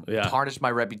people and Yeah. tarnished my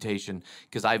reputation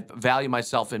because I value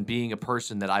myself in being a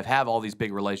person that I have all these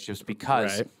big relationships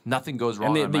because Right. nothing goes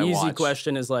wrong and on the my easy watch.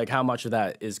 question is like, how much of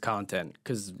that is content?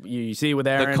 Because you see with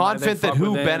Aaron, The they content that fuck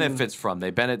who with him. benefits from, they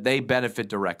benefit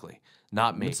directly,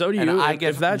 not me. So do And you. I get,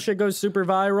 if that shit goes super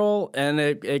viral and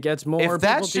it gets more if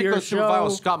that people to shit your goes super show,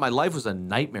 viral, Scott, my life was a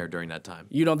nightmare during that time.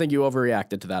 you don't think you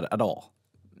overreacted to that at all?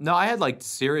 No, I had like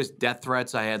serious death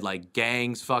threats. I had like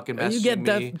gangs fucking messaging You get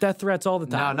me. death threats all the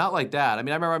No, time. not like that. I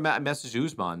mean, I remember I messaged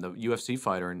Usman, the UFC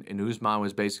fighter, and Usman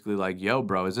was basically like, yo,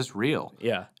 bro, is this real?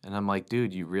 Yeah. And I'm like,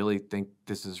 dude, you really think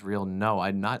this is real? No,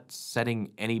 I'm not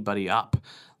setting anybody up.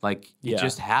 Like, it Yeah.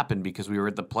 just happened because we were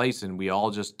at the place and we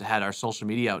all just had our social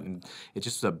media out and it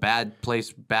just was a bad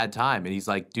place, bad time. And he's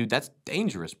like, dude, that's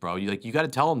dangerous, bro. You got to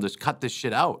tell him to cut this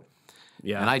shit out.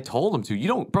 Yeah. And I told him to. You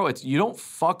don't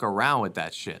fuck around with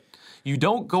that shit. You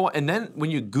don't go, and then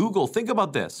when you Google, think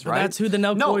about this, right? That's who the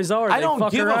Nelk No, Boys are. I They don't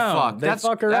fuck give around. a fuck. They That's,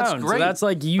 fuck that's around. So great. that's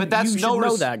like you- But that's you should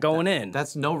know that going in.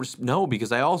 That's no,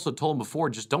 because I also told him before,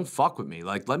 just don't fuck with me.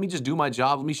 Like, let me just do my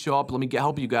job. Let me show up. Let me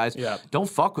help you guys. Yeah. Don't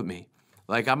fuck with me.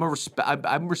 Like, I'm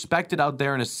respected out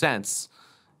there in a sense.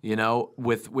 You know,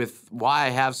 with why I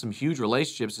have some huge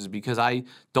relationships is because I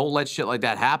don't let shit like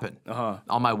that happen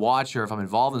on my watch or if I'm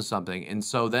involved in something. And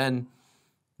so then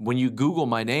when you Google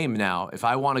my name now, if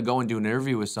I want to go and do an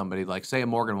interview with somebody, like say a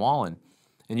Morgan Wallen,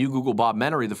 and you Google Bob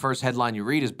Menery, the first headline you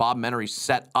read is Bob Menery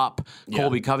set up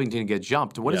Colby Covington to get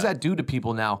jumped. What does that do to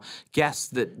people now? Guests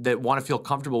that want to feel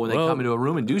comfortable when they come into a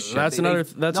room and do shit.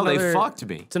 They fucked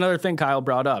me. It's another thing Kyle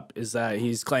brought up is that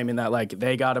he's claiming that like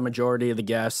they got a majority of the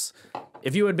guests.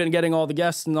 If you had been getting all the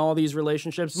guests in all these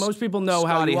relationships, most people know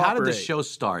how you operate. How did the show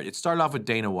start? It started off with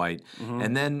Dana White,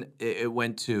 and then it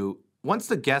went to once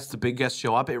the big guests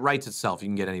show up, it writes itself. You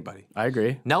can get anybody. I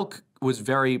agree. Nelk was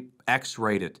very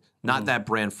X-rated. Not that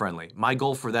brand friendly. My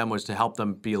goal for them was to help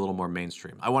them be a little more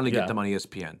mainstream. I wanted to get them on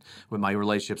ESPN with my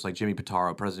relationships like Jimmy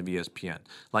Pitaro, president of ESPN,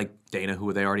 like Dana,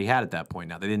 who they already had at that point.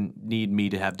 Now, they didn't need me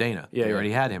to have Dana. They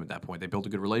already had him at that point. They built a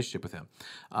good relationship with him.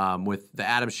 With the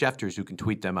Adam Schefters who can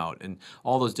tweet them out and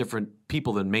all those different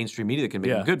people in mainstream media that can make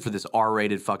them good for this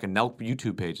R-rated fucking Nelk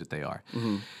YouTube page that they are.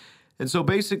 And so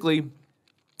basically,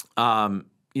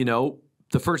 you know,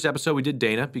 the first episode we did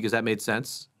Dana because that made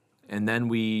sense. And then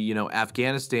we, you know,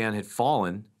 Afghanistan had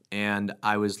fallen, and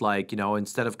I was like, you know,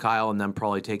 instead of Kyle and them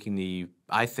probably taking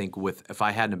I think if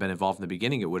I hadn't been involved in the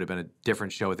beginning, it would have been a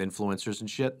different show with influencers and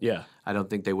shit. Yeah. I don't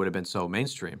think they would have been so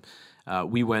mainstream.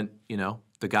 We went, you know,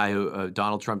 the guy who,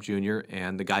 Donald Trump Jr.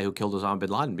 and the guy who killed Osama bin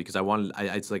Laden because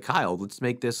it's like, Kyle, let's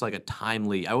make this like a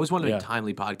timely, I always wanted to make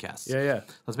timely podcasts.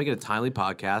 Let's make it a timely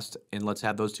podcast and let's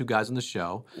have those two guys on the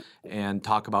show and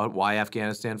talk about why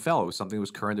Afghanistan fell. It was something that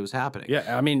was current that was happening.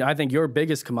 Yeah, I mean, I think your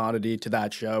biggest commodity to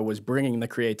that show was bringing the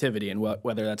creativity and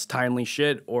whether that's timely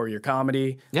shit or your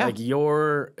comedy. Yeah. Like you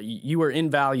were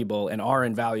invaluable and are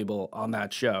invaluable on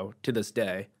that show to this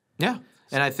day. Yeah.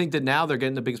 And I think that now they're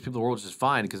getting the biggest people in the world, which is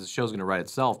fine because the show's going to write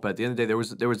itself. But at the end of the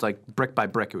day, there was like brick by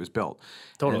brick it was built.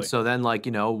 Totally. And so then, like,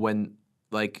 you know, when,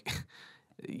 like,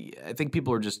 I think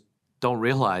people don't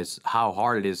realize how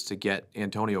hard it is to get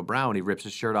Antonio Brown. He rips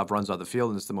his shirt off, runs out the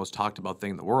field, and it's the most talked about thing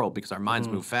in the world because our minds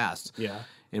move fast. Yeah.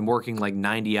 And working like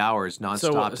 90 hours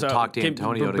nonstop to talk to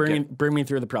Antonio. Bring me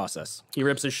through the process. He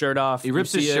rips his shirt off. He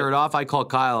rips his shirt off. I call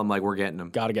Kyle. I'm like, we're getting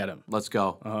him. Gotta get him. Let's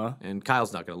go. And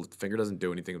Kyle's not going to lift the finger. Doesn't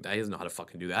do anything with that. He doesn't know how to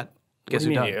fucking do that. Guess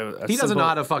who does? He doesn't know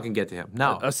how to fucking get to him.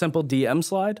 No. A simple DM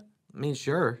slide? I mean,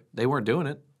 sure. They weren't doing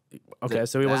it. Okay,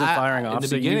 so he wasn't firing off.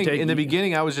 In the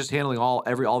beginning, I was just handling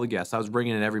all the guests. I was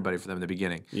bringing in everybody for them in the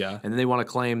beginning. Yeah. And then they want to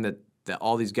claim that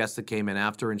all these guests that came in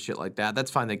after and shit like that, that's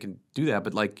fine. They can do that.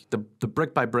 But like the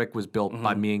brick by brick was built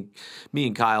by me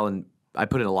and Kyle, and I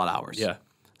put in a lot of hours. Yeah.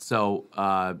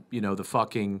 So, you know, the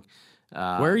fucking...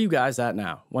 Where are you guys at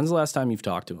now? When's the last time you've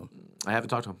talked to him? I haven't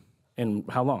talked to him. In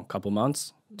how long? Couple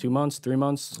months? 2 months? 3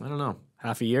 months? I don't know.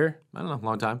 Half a year? I don't know.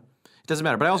 Long time. It doesn't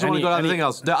matter. But I also want to go to anything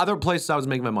else. The other places I was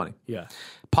making my money. Yeah.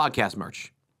 Podcast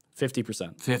merch.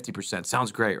 50%. 50%.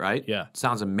 Sounds great, right? Yeah.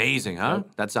 Sounds amazing, huh?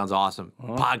 Yep. That sounds awesome.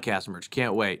 Podcast merch.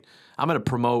 Can't wait. I'm going to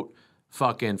promote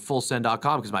fucking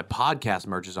fullsend.com because my podcast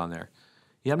merch is on there.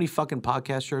 You have any fucking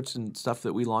podcast shirts and stuff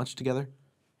that we launched together?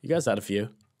 You guys had a few.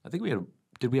 I think we had.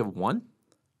 Did we have one?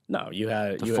 No, you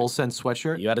had the Full Send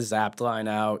sweatshirt. You had a Zapped line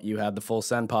out. You had the Full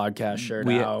Send podcast shirt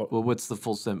out. Well, what's the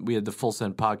Full Send? We had the Full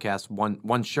Send podcast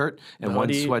one shirt and one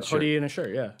sweatshirt. Hoodie and a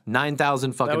shirt. Yeah.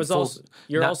 9,000 fucking. That was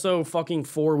you're also fucking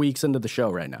 4 weeks into the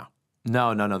show right now.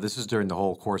 No. This is during the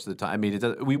whole course of the time. I mean,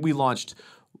 we launched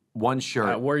one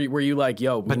shirt. Were you like,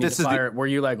 yo, we need to fire? Were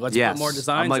you like, let's put more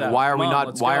designs? I'm like, out. why are we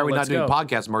not doing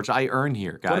podcast merch? I earn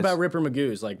here, guys. What about Ripper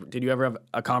Magoo's? Like, did you ever have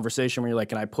a conversation where you're like,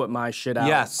 can I put my shit out?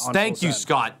 Yes. Thank you,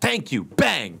 Scott. Thank you.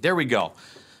 Bang. There we go.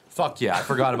 Fuck yeah. I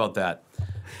forgot about that.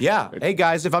 Yeah. Hey,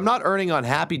 guys, if I'm not earning on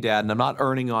Happy Dad and I'm not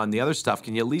earning on the other stuff,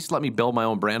 can you at least let me build my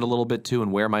own brand a little bit too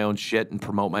and wear my own shit and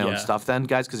promote my own stuff then,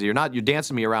 guys? Because you're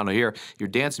dancing me around here. You're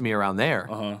dancing me around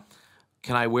there.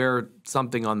 Can I wear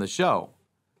something on the show?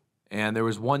 And there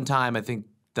was one time, I think,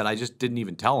 that I just didn't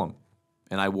even tell him.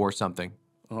 And I wore something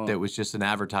that was just an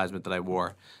advertisement that I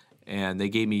wore. And they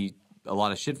gave me a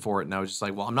lot of shit for it. And I was just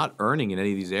like, well, I'm not earning in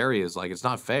any of these areas. Like, it's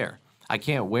not fair. I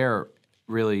can't wear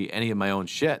really any of my own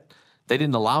shit. They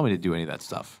didn't allow me to do any of that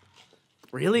stuff.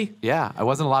 Really? Yeah. I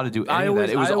wasn't allowed to do any of that.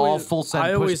 It was all full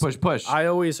send, push. I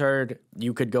always heard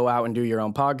you could go out and do your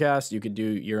own podcast. You could do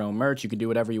your own merch. You could do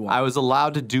whatever you want. I was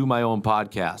allowed to do my own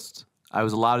podcast. I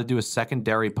was allowed to do a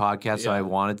secondary podcast if I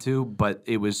wanted to, but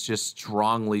it was just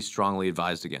strongly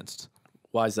advised against.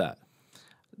 Why is that?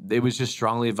 it was just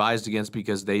strongly advised against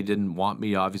because they didn't want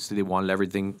me. Obviously, they wanted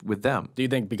everything with them. Do you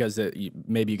think because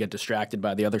maybe you get distracted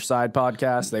by the other side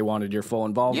podcast, they wanted your full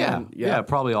involvement? Yeah,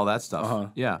 probably all that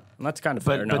stuff. Yeah. And that's kind of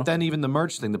fair, no? But then even the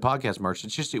merch thing, the podcast merch,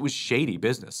 it was shady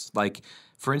business. Like,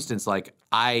 for instance,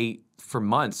 for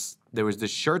months, there was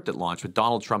this shirt that launched with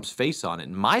Donald Trump's face on it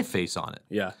and my face on it.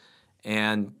 Yeah.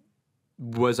 And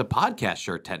was a podcast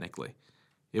shirt, technically.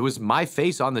 It was my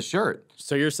face on the shirt.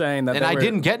 So you're saying that, and I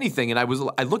didn't get anything. And I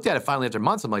looked at it finally after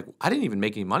months. I'm like, I didn't even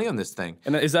make any money on this thing.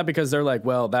 And is that because they're like,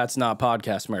 well, that's not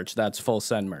podcast merch, that's full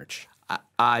send merch?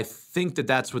 I think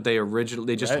that's what they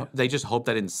originally. They just hoped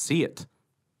I didn't see it.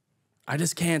 I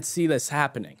just can't see this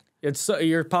happening.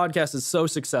 Your podcast is so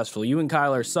successful. You and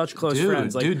Kyle are such close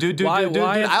friends. Like, dude. Why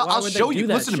I'll would show they do you.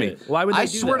 that Listen to me. shit? Why would they I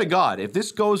do swear that? to God, if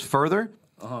this goes further,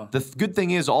 the good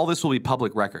thing is all this will be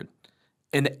public record.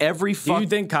 And every Do you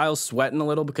think Kyle's sweating a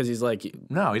little because he's like,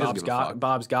 no, he doesn't give a fuck.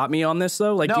 Bob's got me on this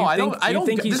though? Like, No, do you I think, don't. I don't.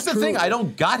 think This is the thing. I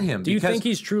don't got him. Do you think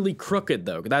he's truly crooked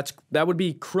though? That would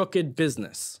be crooked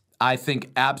business. I think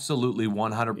absolutely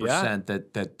 100%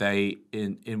 that they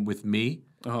in with me,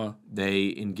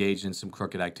 they engage in some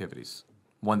crooked activities.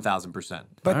 1,000%.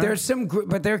 But there's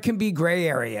but there can be gray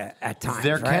area at times.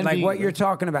 There right? can like be. what you're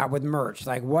talking about with merch,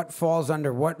 like what falls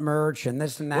under what merch and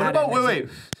this and that. What about and wait?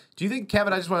 Do you think,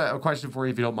 Kevin? I just want a question for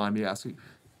you, if you don't mind me asking.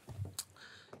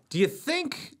 Do you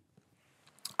think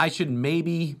I should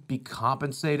maybe be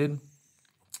compensated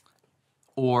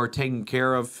or taken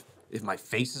care of if my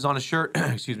face is on a shirt?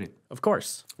 Excuse me. Of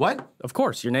course. What? Of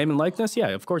course. Your name and likeness? Yeah,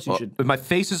 of course you should. If my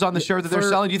face is on the shirt that they're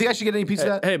selling, do you think I should get any piece of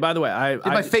that? Hey, by the way, If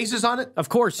my face is on it? Of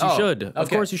course you should. Of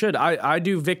okay. course you should. I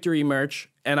do Victory merch,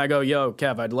 and I go, yo,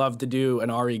 Kev, I'd love to do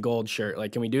an RE Gold shirt.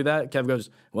 Like, can we do that? Kev goes,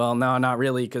 well, no, not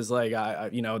really, because like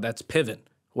that's Piven.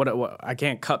 What I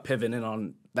can't cut Piven in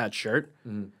on that shirt.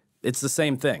 It's the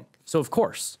same thing. So of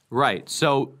course. Right.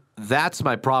 So that's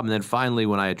my problem. Then finally,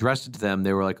 when I addressed it to them,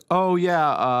 they were like, "Oh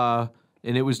yeah,"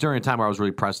 and it was during a time where I was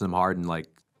really pressing them hard and like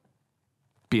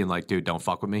being like, "Dude, don't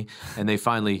fuck with me." And they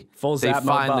finally,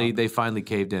 they finally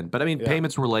caved in. But I mean,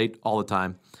 payments were late all the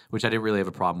time, which I didn't really have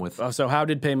a problem with. So how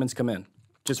did payments come in?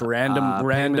 Just random,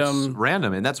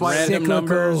 and that's why random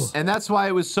numbers. and that's why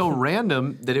it was so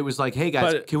random that it was like, hey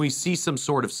guys, can we see some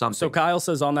sort of something? So Kyle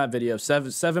says on that video,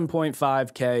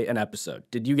 7.5K an episode.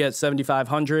 Did you get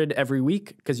 7,500 every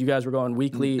week because you guys were going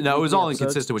weekly? No, it was all episodes?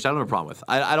 inconsistent, which I don't have a problem with.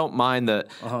 I don't mind that.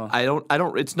 I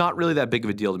don't. It's not really that big of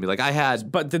a deal to me. Like I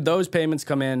had, but did those payments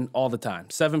come in all the time?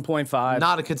 7.5.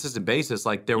 Not a consistent basis.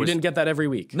 Like there was. You didn't get that every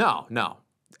week. No.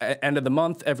 End of the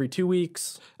month, every 2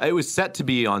 weeks. It was set to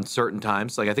be on certain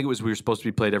times. Like I think we were supposed to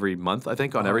be played every month. I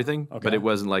think on everything, but it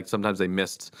wasn't like sometimes they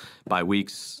missed by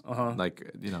weeks.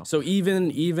 Like So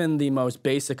even the most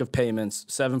basic of payments,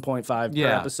 7.5 per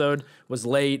episode, was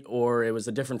late, or it was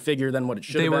a different figure than what it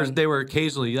should have been. They were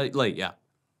occasionally late. Yeah.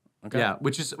 Okay. Yeah,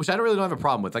 which I don't have a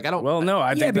problem with. Like I don't. Well, no,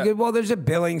 I think because there's a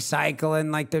billing cycle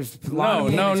and like there's a lot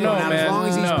of no, payments going out man, as long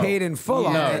as he's no. paid in full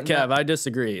on it. Kev, I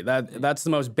disagree. That's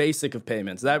the most basic of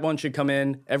payments. That one should come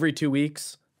in every 2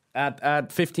 weeks at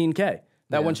 15K.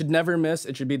 That one should never miss.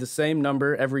 It should be the same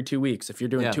number every 2 weeks if you're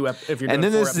doing if you're doing and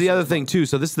then this is the other episodes. thing too.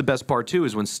 So this is the best part too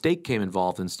is when Steak came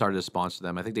involved and started to sponsor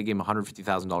them. I think they gave them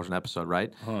 $150,000 an episode,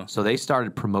 right? So they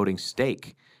started promoting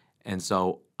Steak, and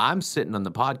so I'm sitting on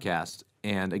the podcast.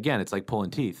 And again, it's like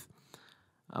pulling teeth.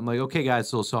 I'm like, okay, guys,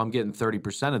 so I'm getting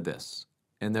 30% of this.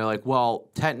 And they're like, well,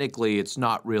 technically, it's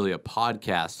not really a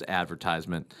podcast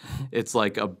advertisement. It's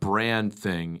like a brand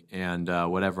thing and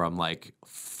whatever. I'm like,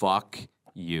 fuck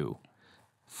you.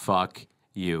 Fuck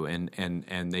you.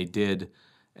 And they did.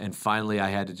 And finally, I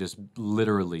had to just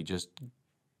literally just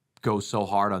go so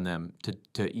hard on them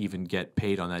to even get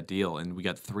paid on that deal. And we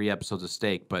got 3 episodes of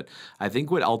Steak. But I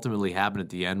think what ultimately happened at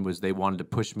the end was they wanted to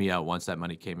push me out once that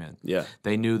money came in. Yeah.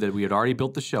 They knew that we had already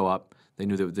built the show up. They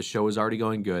knew that the show was already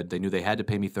going good. They knew they had to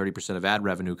pay me 30% of ad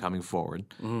revenue coming forward.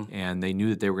 And they knew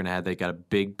that they were going to they got a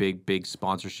big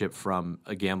sponsorship from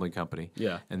a gambling company.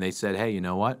 Yeah. And they said, hey, you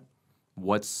know what?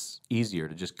 What's easier,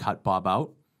 to just cut Bob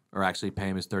out or actually pay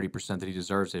him his 30% that he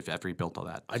deserves after he built all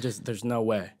that? There's no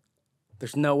way.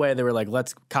 There's no way they were like,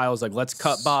 Kyle's like, let's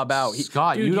cut Bob out.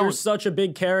 Scott, dude, you're such a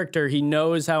big character. He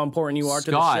knows how important you are to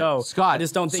the show. Scott, I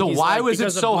just don't think so he's why like, was it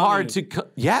because of so hard money. to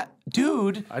yeah,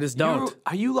 dude. I just don't.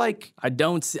 Are you like I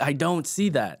don't see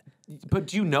that.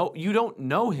 But you don't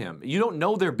know him. You don't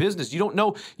know their business. You don't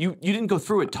know you didn't go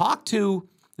through it. Talk to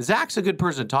Zach's a good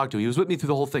person to talk to. He was with me through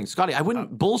the whole thing. Scotty, I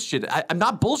wouldn't bullshit. I'm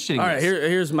not bullshitting. All right, this.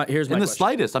 here's my in the question.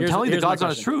 slightest. I'm telling you the God's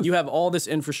honest truth. You have all this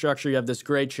infrastructure. You have this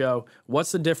great show.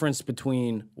 What's the difference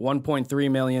between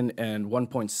 1.3 million and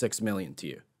 1.6 million to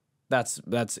you?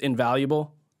 That's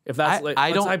invaluable. If that's I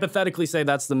let's don't hypothetically say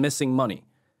that's the missing money.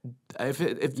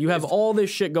 If You have all this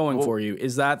shit going for you.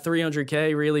 Is that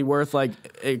 $300K really worth like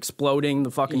exploding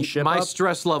the fucking ship my up?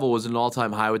 stress level was an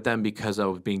all-time high with them because I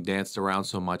was being danced around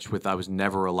so much with I was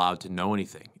never allowed to know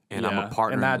anything. And I'm Yeah. a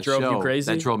partner And that in the drove you show.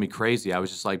 crazy? That drove me crazy. I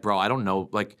was just like, bro, I don't know.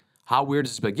 Like, how weird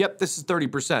is this? Like, yep, this is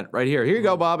 30% right here. Here you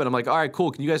go, Bob. And I'm like, all right, cool.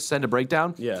 Can you guys send a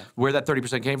breakdown? Yeah. Where that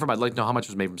 30% came from? I'd like to know how much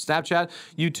was made from Snapchat,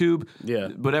 YouTube,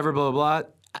 whatever, blah, blah, blah.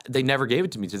 They never gave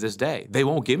it to me to this day. They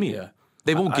won't give me it.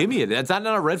 They won't give me it. That's not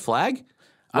a red flag?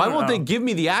 Why won't they give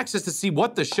me the access to see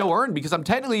what the show earned? Because I'm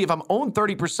technically, if I'm owned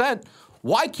 30%,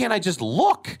 why can't I just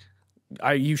look?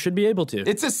 You should be able to.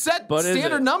 It's a set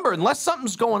standard number. Unless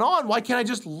something's going on, why can't I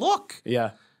just look?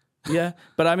 Yeah. Yeah,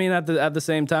 but I mean, at the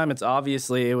same time,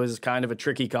 it was kind of a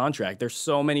tricky contract. There's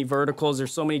so many verticals.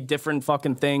 There's so many different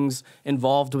fucking things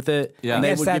involved with it. Yeah, I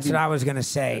guess that's what I was gonna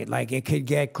say. Like, it could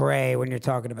get gray when you're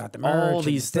talking about the merch. All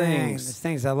these things.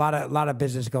 Things. A lot of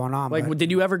business going on. Like,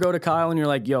 did you ever go to Kyle and you're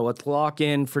like, yo, let's lock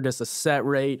in for just a set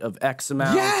rate of X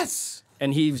amount? Yes.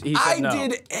 And he said no. I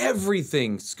did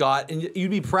everything, Scott, and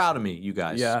you'd be proud of me, you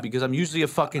guys, because I'm usually a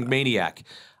fucking maniac.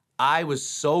 I was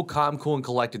so calm, cool, and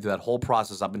collected through that whole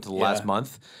process up until the last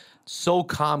month. So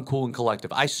calm, cool, and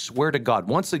collective. I swear to God,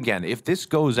 once again, if this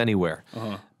goes anywhere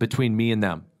between me and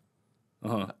them,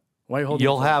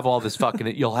 you'll have all this fucking,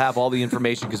 you'll have all the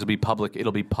information because it'll be public.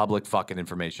 It'll be public fucking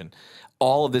information.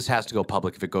 All of this has to go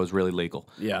public if it goes really legal.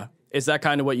 Yeah. Is that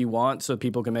kind of what you want so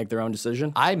people can make their own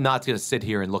decision? I'm not going to sit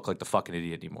here and look like the fucking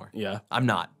idiot anymore. Yeah. I'm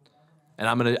not.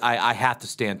 And I have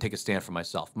to take a stand for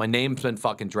myself. My name's been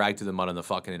fucking dragged through the mud on the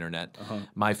fucking internet.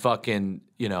 My fucking,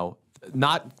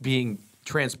 not being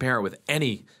transparent with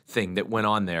anything that went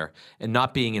on there and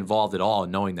not being involved at all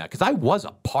and knowing that. Because I was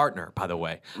a partner, by the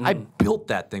way. I built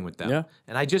that thing with them. Yeah.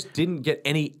 And I just didn't get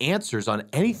any answers on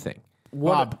anything.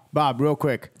 Bob, real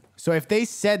quick. So if they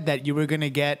said that you were going to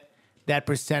get that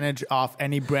percentage off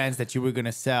any brands that you were going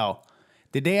to sell,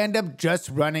 did they end up just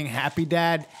running Happy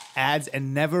Dad ads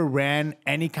and never ran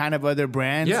any kind of other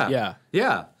brands? Yeah.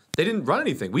 They didn't run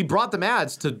anything. We brought them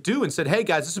ads to do and said, hey,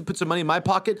 guys, this would put some money in my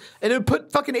pocket, and it would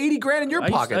put fucking 80 grand in your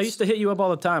pockets. I used to hit you up all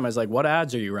the time. I was like, what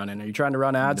ads are you running? Are you trying to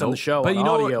run ads on the show, but on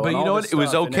audio, but you know what? It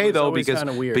was okay, though, because,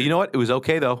 weird. but you know what? It was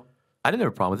okay, though. I didn't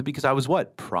have a problem with it because I was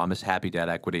what? Promised Happy Dad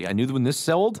equity. I knew that when this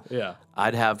sold,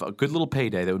 I'd have a good little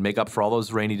payday that would make up for all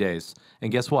those rainy days.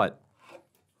 And guess what?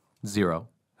 Zero.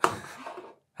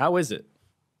 How is it?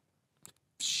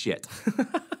 Shit.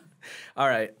 All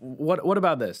right. What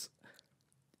about this?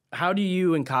 How do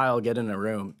you and Kyle get in a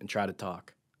room and try to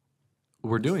talk?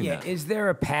 We're doing that. Is there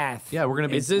a path? Yeah, we're gonna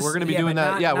be doing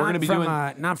that. Yeah, we're gonna be doing.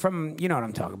 Not from, you know what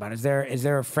I'm talking about. Is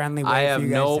there a friendly way? I have for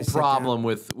you guys no to sit problem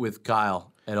with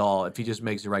Kyle at all if he just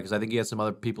makes it right, because I think he has some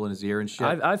other people in his ear and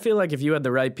shit. I feel like if you had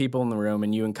the right people in the room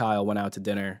and you and Kyle went out to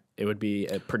dinner, it would be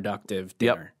a productive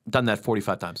dinner. Yep, done that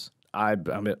 45 times. I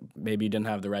mean, maybe you didn't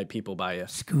have the right people by you.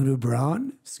 Scooter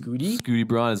Braun? Scooty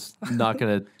Braun is not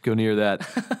going to go near that.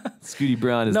 Scooty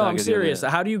Braun is not going to No, I'm serious.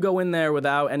 How do you go in there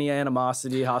without any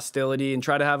animosity, hostility, and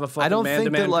try to have a fucking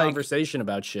man-to-man conversation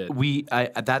about shit?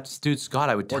 Dude, Scott,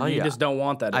 I would tell you. You just don't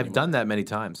want that anymore. I've done that many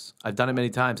times. I've done it many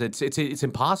times. It's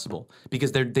impossible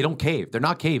because they don't cave. They're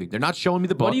not caving. They're not showing me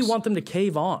the books. What do you want them to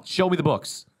cave on? Show me the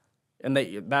books. And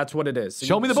that's what it is. So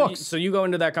Show me the books. So you go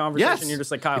into that conversation, you're just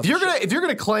like, Kyle. If you're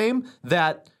gonna claim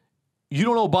that you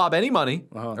don't owe Bob any money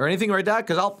or anything like that,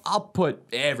 because I'll put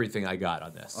everything I got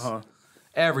on this.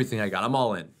 Everything I got. I'm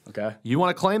all in. Okay. You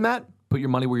want to claim that? Put your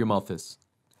money where your mouth is,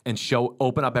 and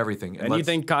open up everything. And you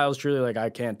think Kyle's truly like,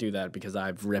 I can't do that because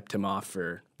I've ripped him off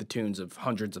for the tunes of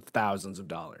hundreds of thousands of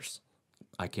dollars?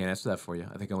 I can't answer that for you.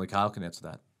 I think only Kyle can answer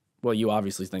that. Well, you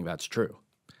obviously think that's true.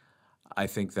 I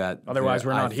think that otherwise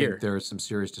we're not here. There are some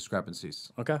serious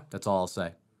discrepancies. Okay, that's all I'll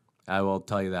say. I will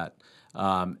tell you that.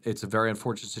 It's a very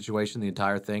unfortunate situation, the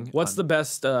entire thing. What's the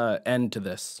best end to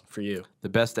this for you? The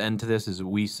best end to this is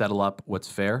we settle up what's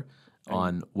fair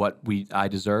on what I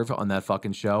deserve on that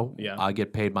fucking show. Yeah, I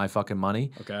get paid my fucking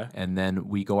money. Okay, and then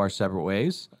we go our separate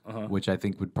ways, which I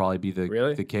think would probably be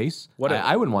the case.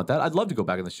 I wouldn't want that. I'd love to go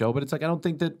back on the show, but it's like I don't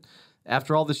think that.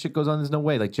 After all this shit goes on, there's no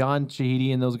way. Like John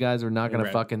Shahidi and those guys are not going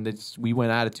to fucking. We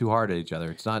went at it too hard at each other.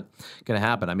 It's not going to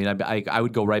happen. I mean, I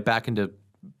would go right back into,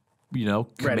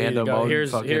 commando mode.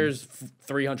 Here's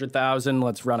 $300,000.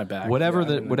 Let's run it back. Whatever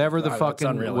that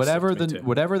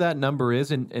number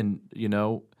is, and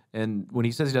when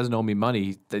he says he doesn't owe me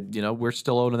money, we're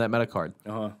still owing that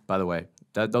MetaCard. By the way,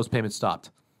 those payments stopped.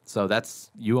 So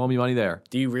you owe me money there.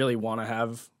 Do you really want to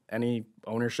have any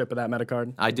ownership of that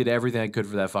MetaCard? I did everything I could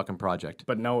for that fucking project.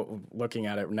 But no, looking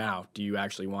at it now, do you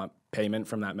actually want payment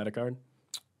from that MetaCard?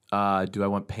 Do I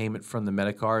want payment from the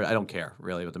Metacard? I don't care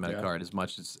really about the Metacard as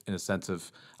much as in a sense of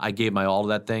I gave my all to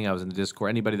that thing. I was in the Discord.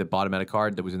 Anybody that bought a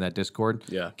Metacard that was in that Discord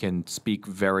can speak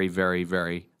very, very,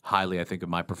 very highly, I think, of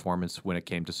my performance when it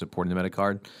came to supporting the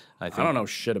Metacard. I don't know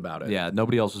shit about it. Yeah,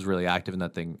 nobody else was really active in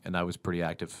that thing, and I was pretty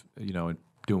active, and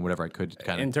doing whatever I could.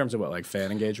 In terms of what, like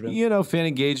fan engagement? Fan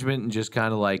engagement and just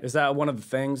kind of like. Is that one of the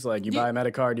things? Like you buy a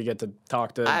Metacard, you get to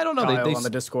talk to I don't know. Kyle on the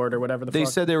Discord or whatever the fuck? They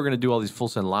said they were going to do all these full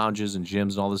send lounges and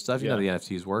gyms and all this stuff. You know the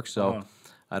NFTs work, so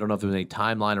I don't know if there's any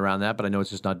timeline around that, but I know it's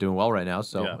just not doing well right now.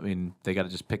 So I mean, they got to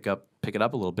just pick it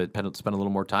up a little bit, spend a little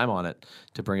more time on it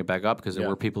to bring it back up because there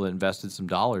were people that invested some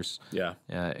dollars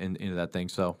into that thing.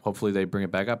 So hopefully they bring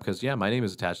it back up because my name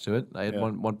is attached to it. I had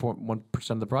 1.1%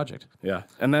 of the project. Yeah,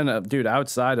 and then dude,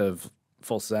 outside of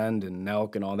Full Send and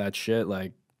Nelk and all that shit,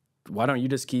 like, why don't you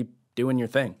just keep doing your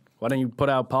thing? Why don't you put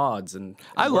out pods? And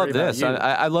I love this.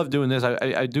 I love doing this.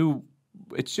 I do.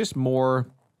 It's just more,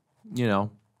 I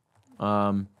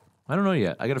don't know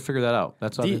yet. I got to figure that out.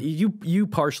 That's all. You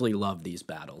partially love these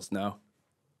battles, no?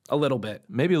 A little bit.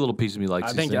 Maybe a little piece of me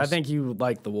likes. I think you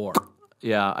like the war.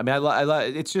 Yeah, I mean, I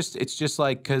it's just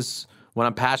like because when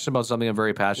I'm passionate about something, I'm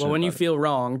very passionate. Well, when about you feel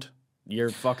wronged, you're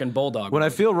fucking bulldog. When I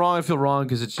feel wrong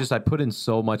because it's just I put in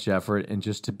so much effort and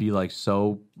just to be like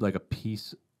so like a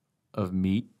piece of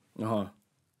meat.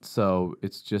 So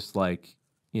it's just like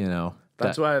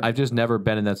That's why I've just never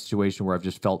been in that situation where I've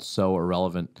just felt so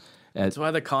irrelevant. That's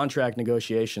why the contract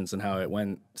negotiations and how it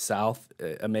went south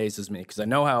amazes me because I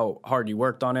know how hard you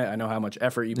worked on it. I know how much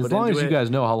effort you put into it. As long as you guys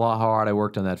know how hard I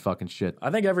worked on that fucking shit.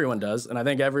 I think everyone does, and I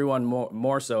think everyone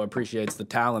more so appreciates the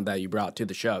talent that you brought to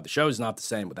the show. The show's not the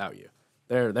same without you.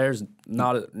 There's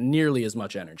not nearly as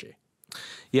much energy.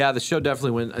 Yeah, the show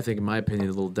definitely went, I think, in my opinion,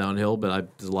 a little downhill,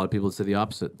 but there's a lot of people that say the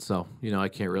opposite. So, I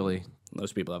can't really...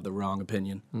 Most people have the wrong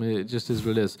opinion. I mean, it just is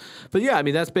what it is. But yeah, I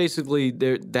mean, that's basically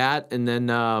that. And then,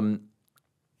 I'm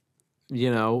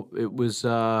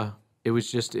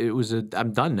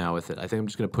done now with it. I think I'm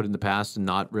just going to put it in the past and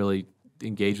not really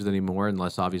engage with it anymore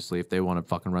unless, obviously, if they want to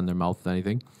fucking run their mouth with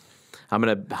anything. I'm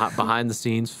going to, behind the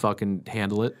scenes, fucking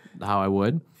handle it how I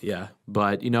would. Yeah.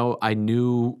 But, I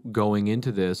knew going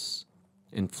into this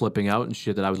and flipping out and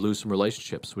shit that I would lose some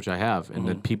relationships, which I have, and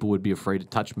that people would be afraid to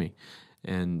touch me.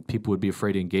 And people would be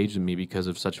afraid to engage with me because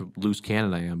of such a loose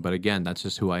cannon I am. But again, that's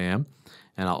just who I am.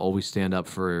 And I'll always stand up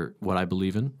for what I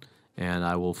believe in. And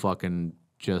I will fucking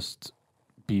just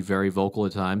be very vocal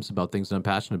at times about things that I'm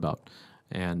passionate about.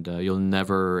 And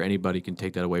anybody can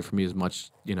take that away from me as much,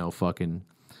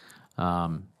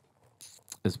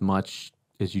 as much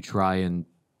as you try and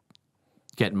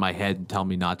get in my head and tell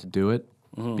me not to do it.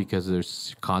 Because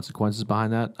there's consequences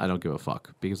behind that. I don't give a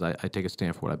fuck because I take a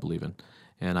stand for what I believe in.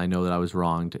 And I know that I was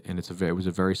wronged, and it was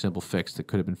a very simple fix that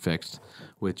could have been fixed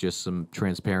with just some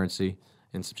transparency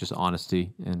and some just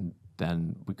honesty, and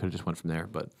then we could have just went from there.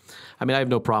 But, I mean, I have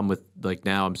no problem with, like,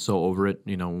 now I'm so over it.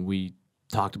 When we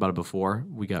talked about it before,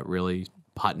 we got really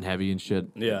hot and heavy and shit.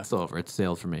 Yeah. It's over. It's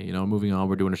sailed for me. Moving on.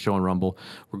 We're doing a show in Rumble.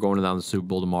 We're going down to the Super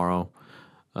Bowl tomorrow.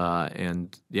 But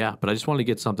I just wanted to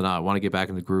get something out. I want to get back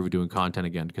in the groove of doing content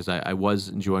again because I was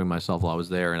enjoying myself while I was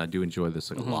there, and I do enjoy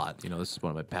this a lot. This is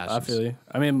one of my passions. I feel you.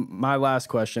 I mean, my last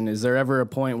question, is there ever a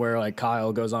point where like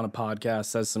Kyle goes on a podcast,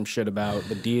 says some shit about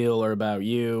the deal or about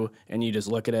you, and you just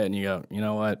look at it and you go, you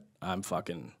know what? I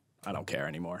don't care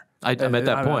anymore. I'm at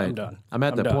that point. I'm done. I'm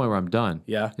at that point where I'm done.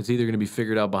 Yeah. It's either going to be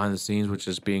figured out behind the scenes, which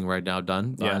is being right now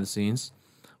done behind the scenes,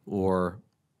 or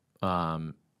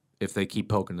if they keep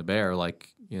poking the bear, But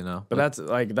that's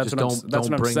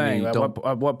what I'm saying.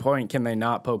 At what point can they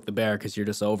not poke the bear because you're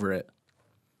just over it?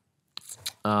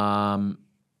 I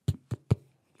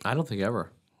don't think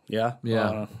ever. Yeah.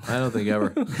 Yeah, I don't think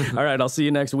ever. All right, I'll see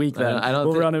you next week then.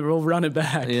 We'll run it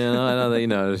back. I know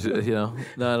that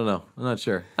No, I don't know. I'm not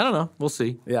sure. I don't know. We'll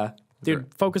see. Yeah, dude,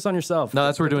 focus on yourself. No,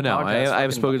 that's what we're doing now. I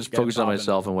have focused on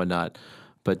myself and whatnot.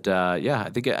 But I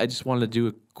think I just wanted to do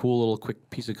a cool little quick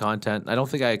piece of content. I don't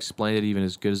think I explained it even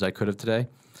as good as I could have today.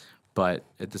 But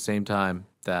at the same time,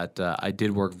 that I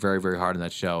did work very, very hard on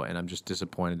that show, and I'm just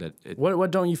disappointed that it.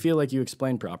 What don't you feel like you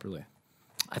explained properly?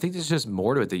 I think there's just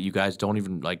more to it that you guys don't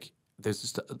even like. There's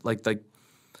just like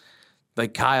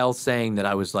Kyle saying that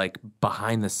I was like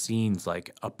behind the scenes,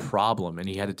 like a problem, and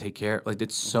he had to take care. Like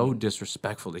it's so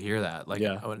disrespectful to hear that. Like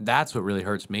that's what really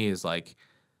hurts me is like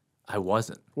I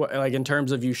wasn't. What, like in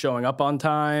terms of you showing up on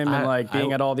time and like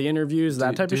being at all the interviews,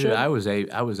 that type of shit. I was A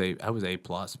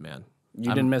plus, man. You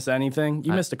didn't miss anything?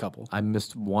 You missed a couple. I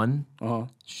missed one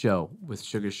show with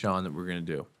Sugar Sean that we're going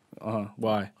to do.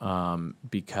 Why?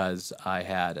 Because I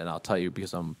had, and I'll tell you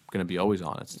because I'm going to be always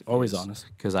honest. Always honest.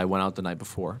 Because I went out the night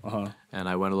before, and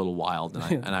I went a little wild,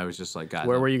 and I was just like, God,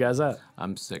 Where were you guys at?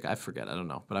 I'm sick. I forget. I don't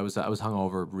know. But I was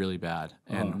hungover really bad,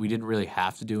 and we didn't really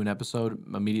have to do an episode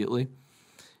immediately,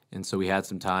 and so we had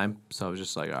some time. So I was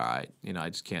just like, all right, I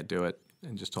just can't do it,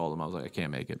 and just told him I was like, I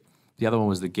can't make it. The other one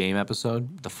was the game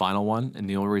episode, the final one, and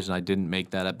the only reason I didn't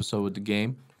make that episode with the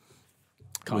game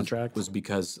Contract was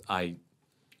because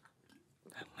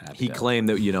he claimed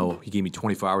that he gave me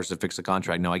 24 hours to fix the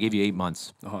contract. No, I gave you 8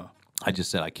 months. I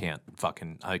just said I can't,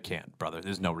 brother.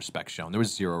 There's no respect shown. There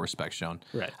was zero respect shown.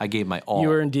 Right. I gave my all. You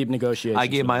were in deep negotiations. I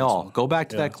gave my with this all. one. Go back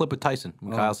to that clip with Tyson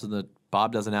when Kyle said that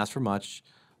Bob doesn't ask for much.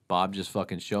 Bob just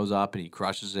fucking shows up and he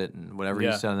crushes it and whatever he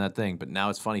said on that thing. But now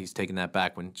it's funny he's taking that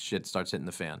back when shit starts hitting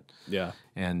the fan. Yeah.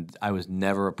 And I was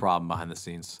never a problem behind the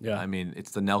scenes. Yeah. I mean,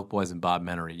 it's the Nelk Boys and Bob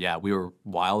Menery. Yeah, we were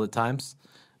wild at times,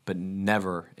 but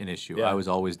never an issue. Yeah. I was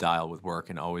always dialed with work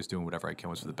and always doing whatever I can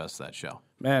was for the best of that show.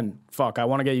 Man, fuck, I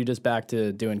want to get you just back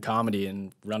to doing comedy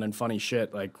and running funny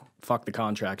shit. Like, fuck the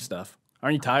contract stuff.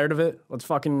 Aren't you tired of it? Let's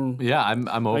fucking... Yeah,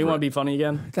 I'm over You want to it. be funny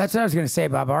again? That's what I was gonna say,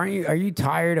 Bob. Are you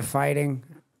tired of fighting?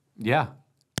 Yeah.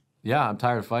 Yeah, I'm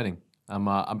tired of fighting.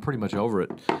 I'm pretty much over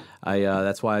it.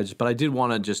 That's why but I did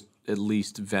want to just at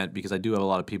least vent because I do have a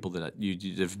lot of people that you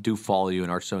do follow you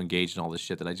and are so engaged in all this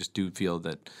shit that I just do feel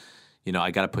that I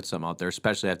got to put something out there.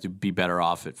 Especially I have to be better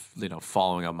off at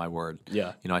following up my word.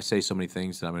 Yeah. I say so many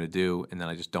things that I'm going to do and then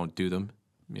I just don't do them.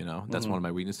 That's one of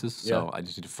my weaknesses. So I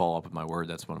just need to follow up with my word.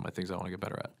 That's one of my things I want to get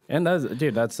better at. And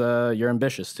that's you're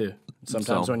ambitious too.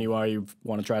 Sometimes when you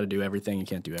want to try to do everything, you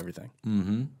can't do everything.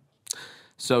 Mm-hmm.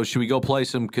 So should we go play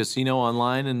some casino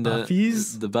online and the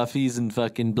Buffies and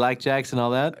fucking blackjacks and all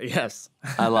that? Yes.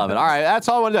 I love it. All right, that's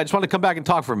all I wanted to do. I just wanted to come back and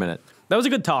talk for a minute. That was a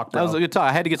good talk, bro. That was a good talk.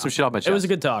 I had to get some shit off my chest. It was a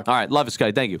good talk. All right, love it,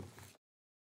 Scotty. Thank you.